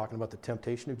 4, we're talking about the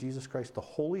temptation of Jesus Christ. The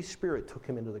Holy Spirit took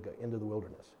him into the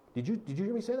wilderness. Did you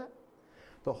hear me say that?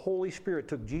 The Holy Spirit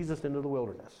took Jesus into the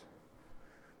wilderness.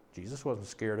 Jesus wasn't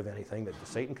scared of anything that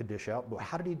Satan could dish out, but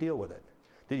how did he deal with it?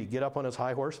 Did he get up on his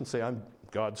high horse and say, I'm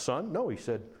God's son? No, he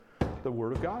said, the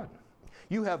Word of God.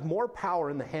 You have more power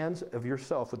in the hands of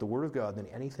yourself with the Word of God than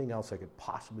anything else I could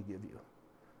possibly give you.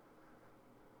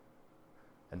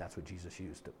 And that's what Jesus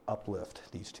used to uplift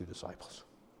these 2 disciples.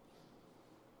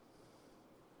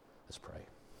 Let's pray.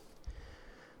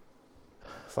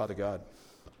 Father God,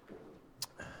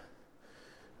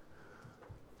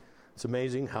 it's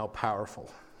amazing how powerful,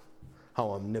 how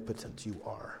omnipotent you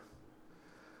are.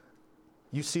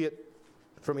 You see it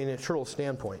from an eternal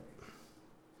standpoint.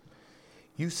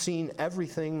 You've seen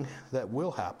everything that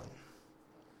will happen,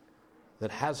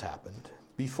 that has happened,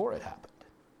 before it happened.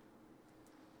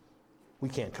 We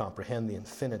can't comprehend the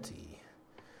infinity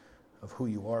of who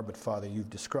you are, but Father, you've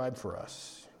described for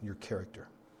us your character.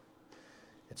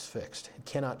 It's fixed. It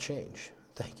cannot change.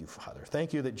 Thank you, Father.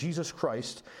 Thank you that Jesus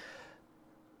Christ's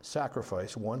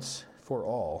sacrifice once for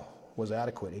all was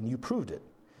adequate, and you proved it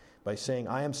by saying,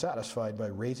 I am satisfied by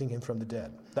raising him from the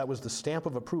dead. That was the stamp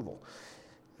of approval.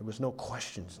 There was no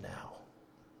questions now.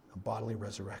 A bodily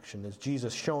resurrection. As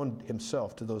Jesus shown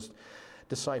himself to those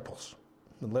disciples,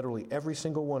 and literally every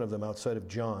single one of them outside of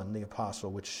John, the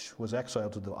apostle, which was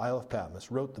exiled to the Isle of Patmos,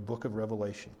 wrote the book of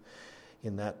Revelation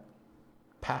in that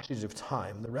passage of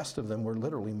time. The rest of them were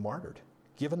literally martyred,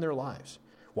 given their lives.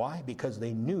 Why? Because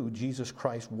they knew Jesus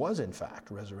Christ was in fact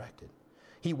resurrected.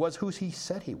 He was who he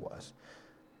said he was.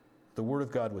 The Word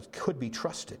of God could be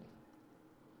trusted.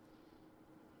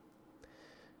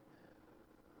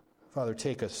 Father,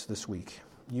 take us this week.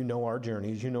 You know our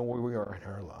journeys. You know where we are in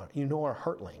our life. You know our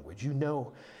heart language. You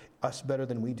know us better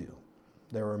than we do.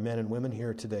 There are men and women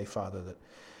here today, Father, that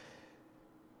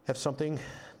have something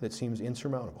that seems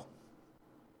insurmountable.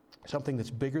 Something that's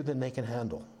bigger than they can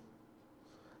handle.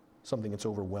 Something that's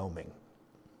overwhelming.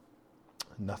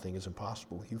 Nothing is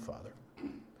impossible with you, Father.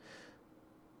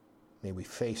 May we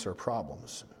face our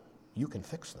problems. You can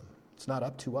fix them. It's not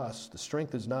up to us. The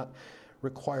strength is not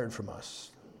required from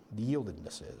us. The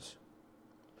yieldedness is.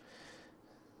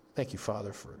 Thank you,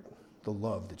 Father, for the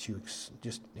love that you it's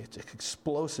an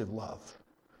explosive love.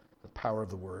 The power of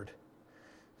the Word.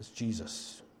 As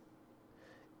Jesus,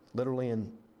 literally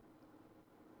in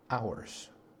hours,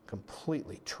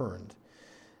 completely turned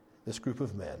this group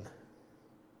of men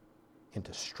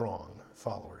into strong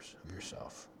followers of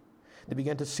yourself. They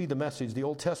began to see the message. The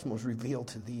Old Testament was revealed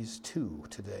to these 2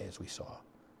 today, as we saw.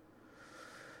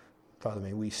 Father,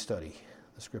 may we study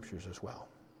the Scriptures as well,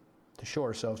 to show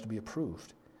ourselves to be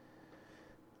approved.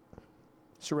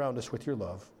 Surround us with your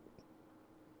love.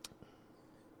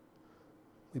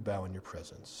 We bow in your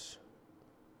presence.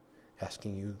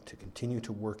 asking you to continue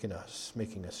to work in us,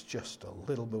 making us just a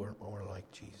little bit more like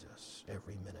Jesus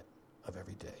every minute of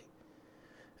every day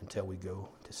until we go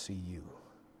to see you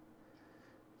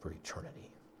for eternity.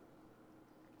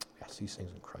 I ask these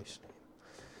things in Christ's name.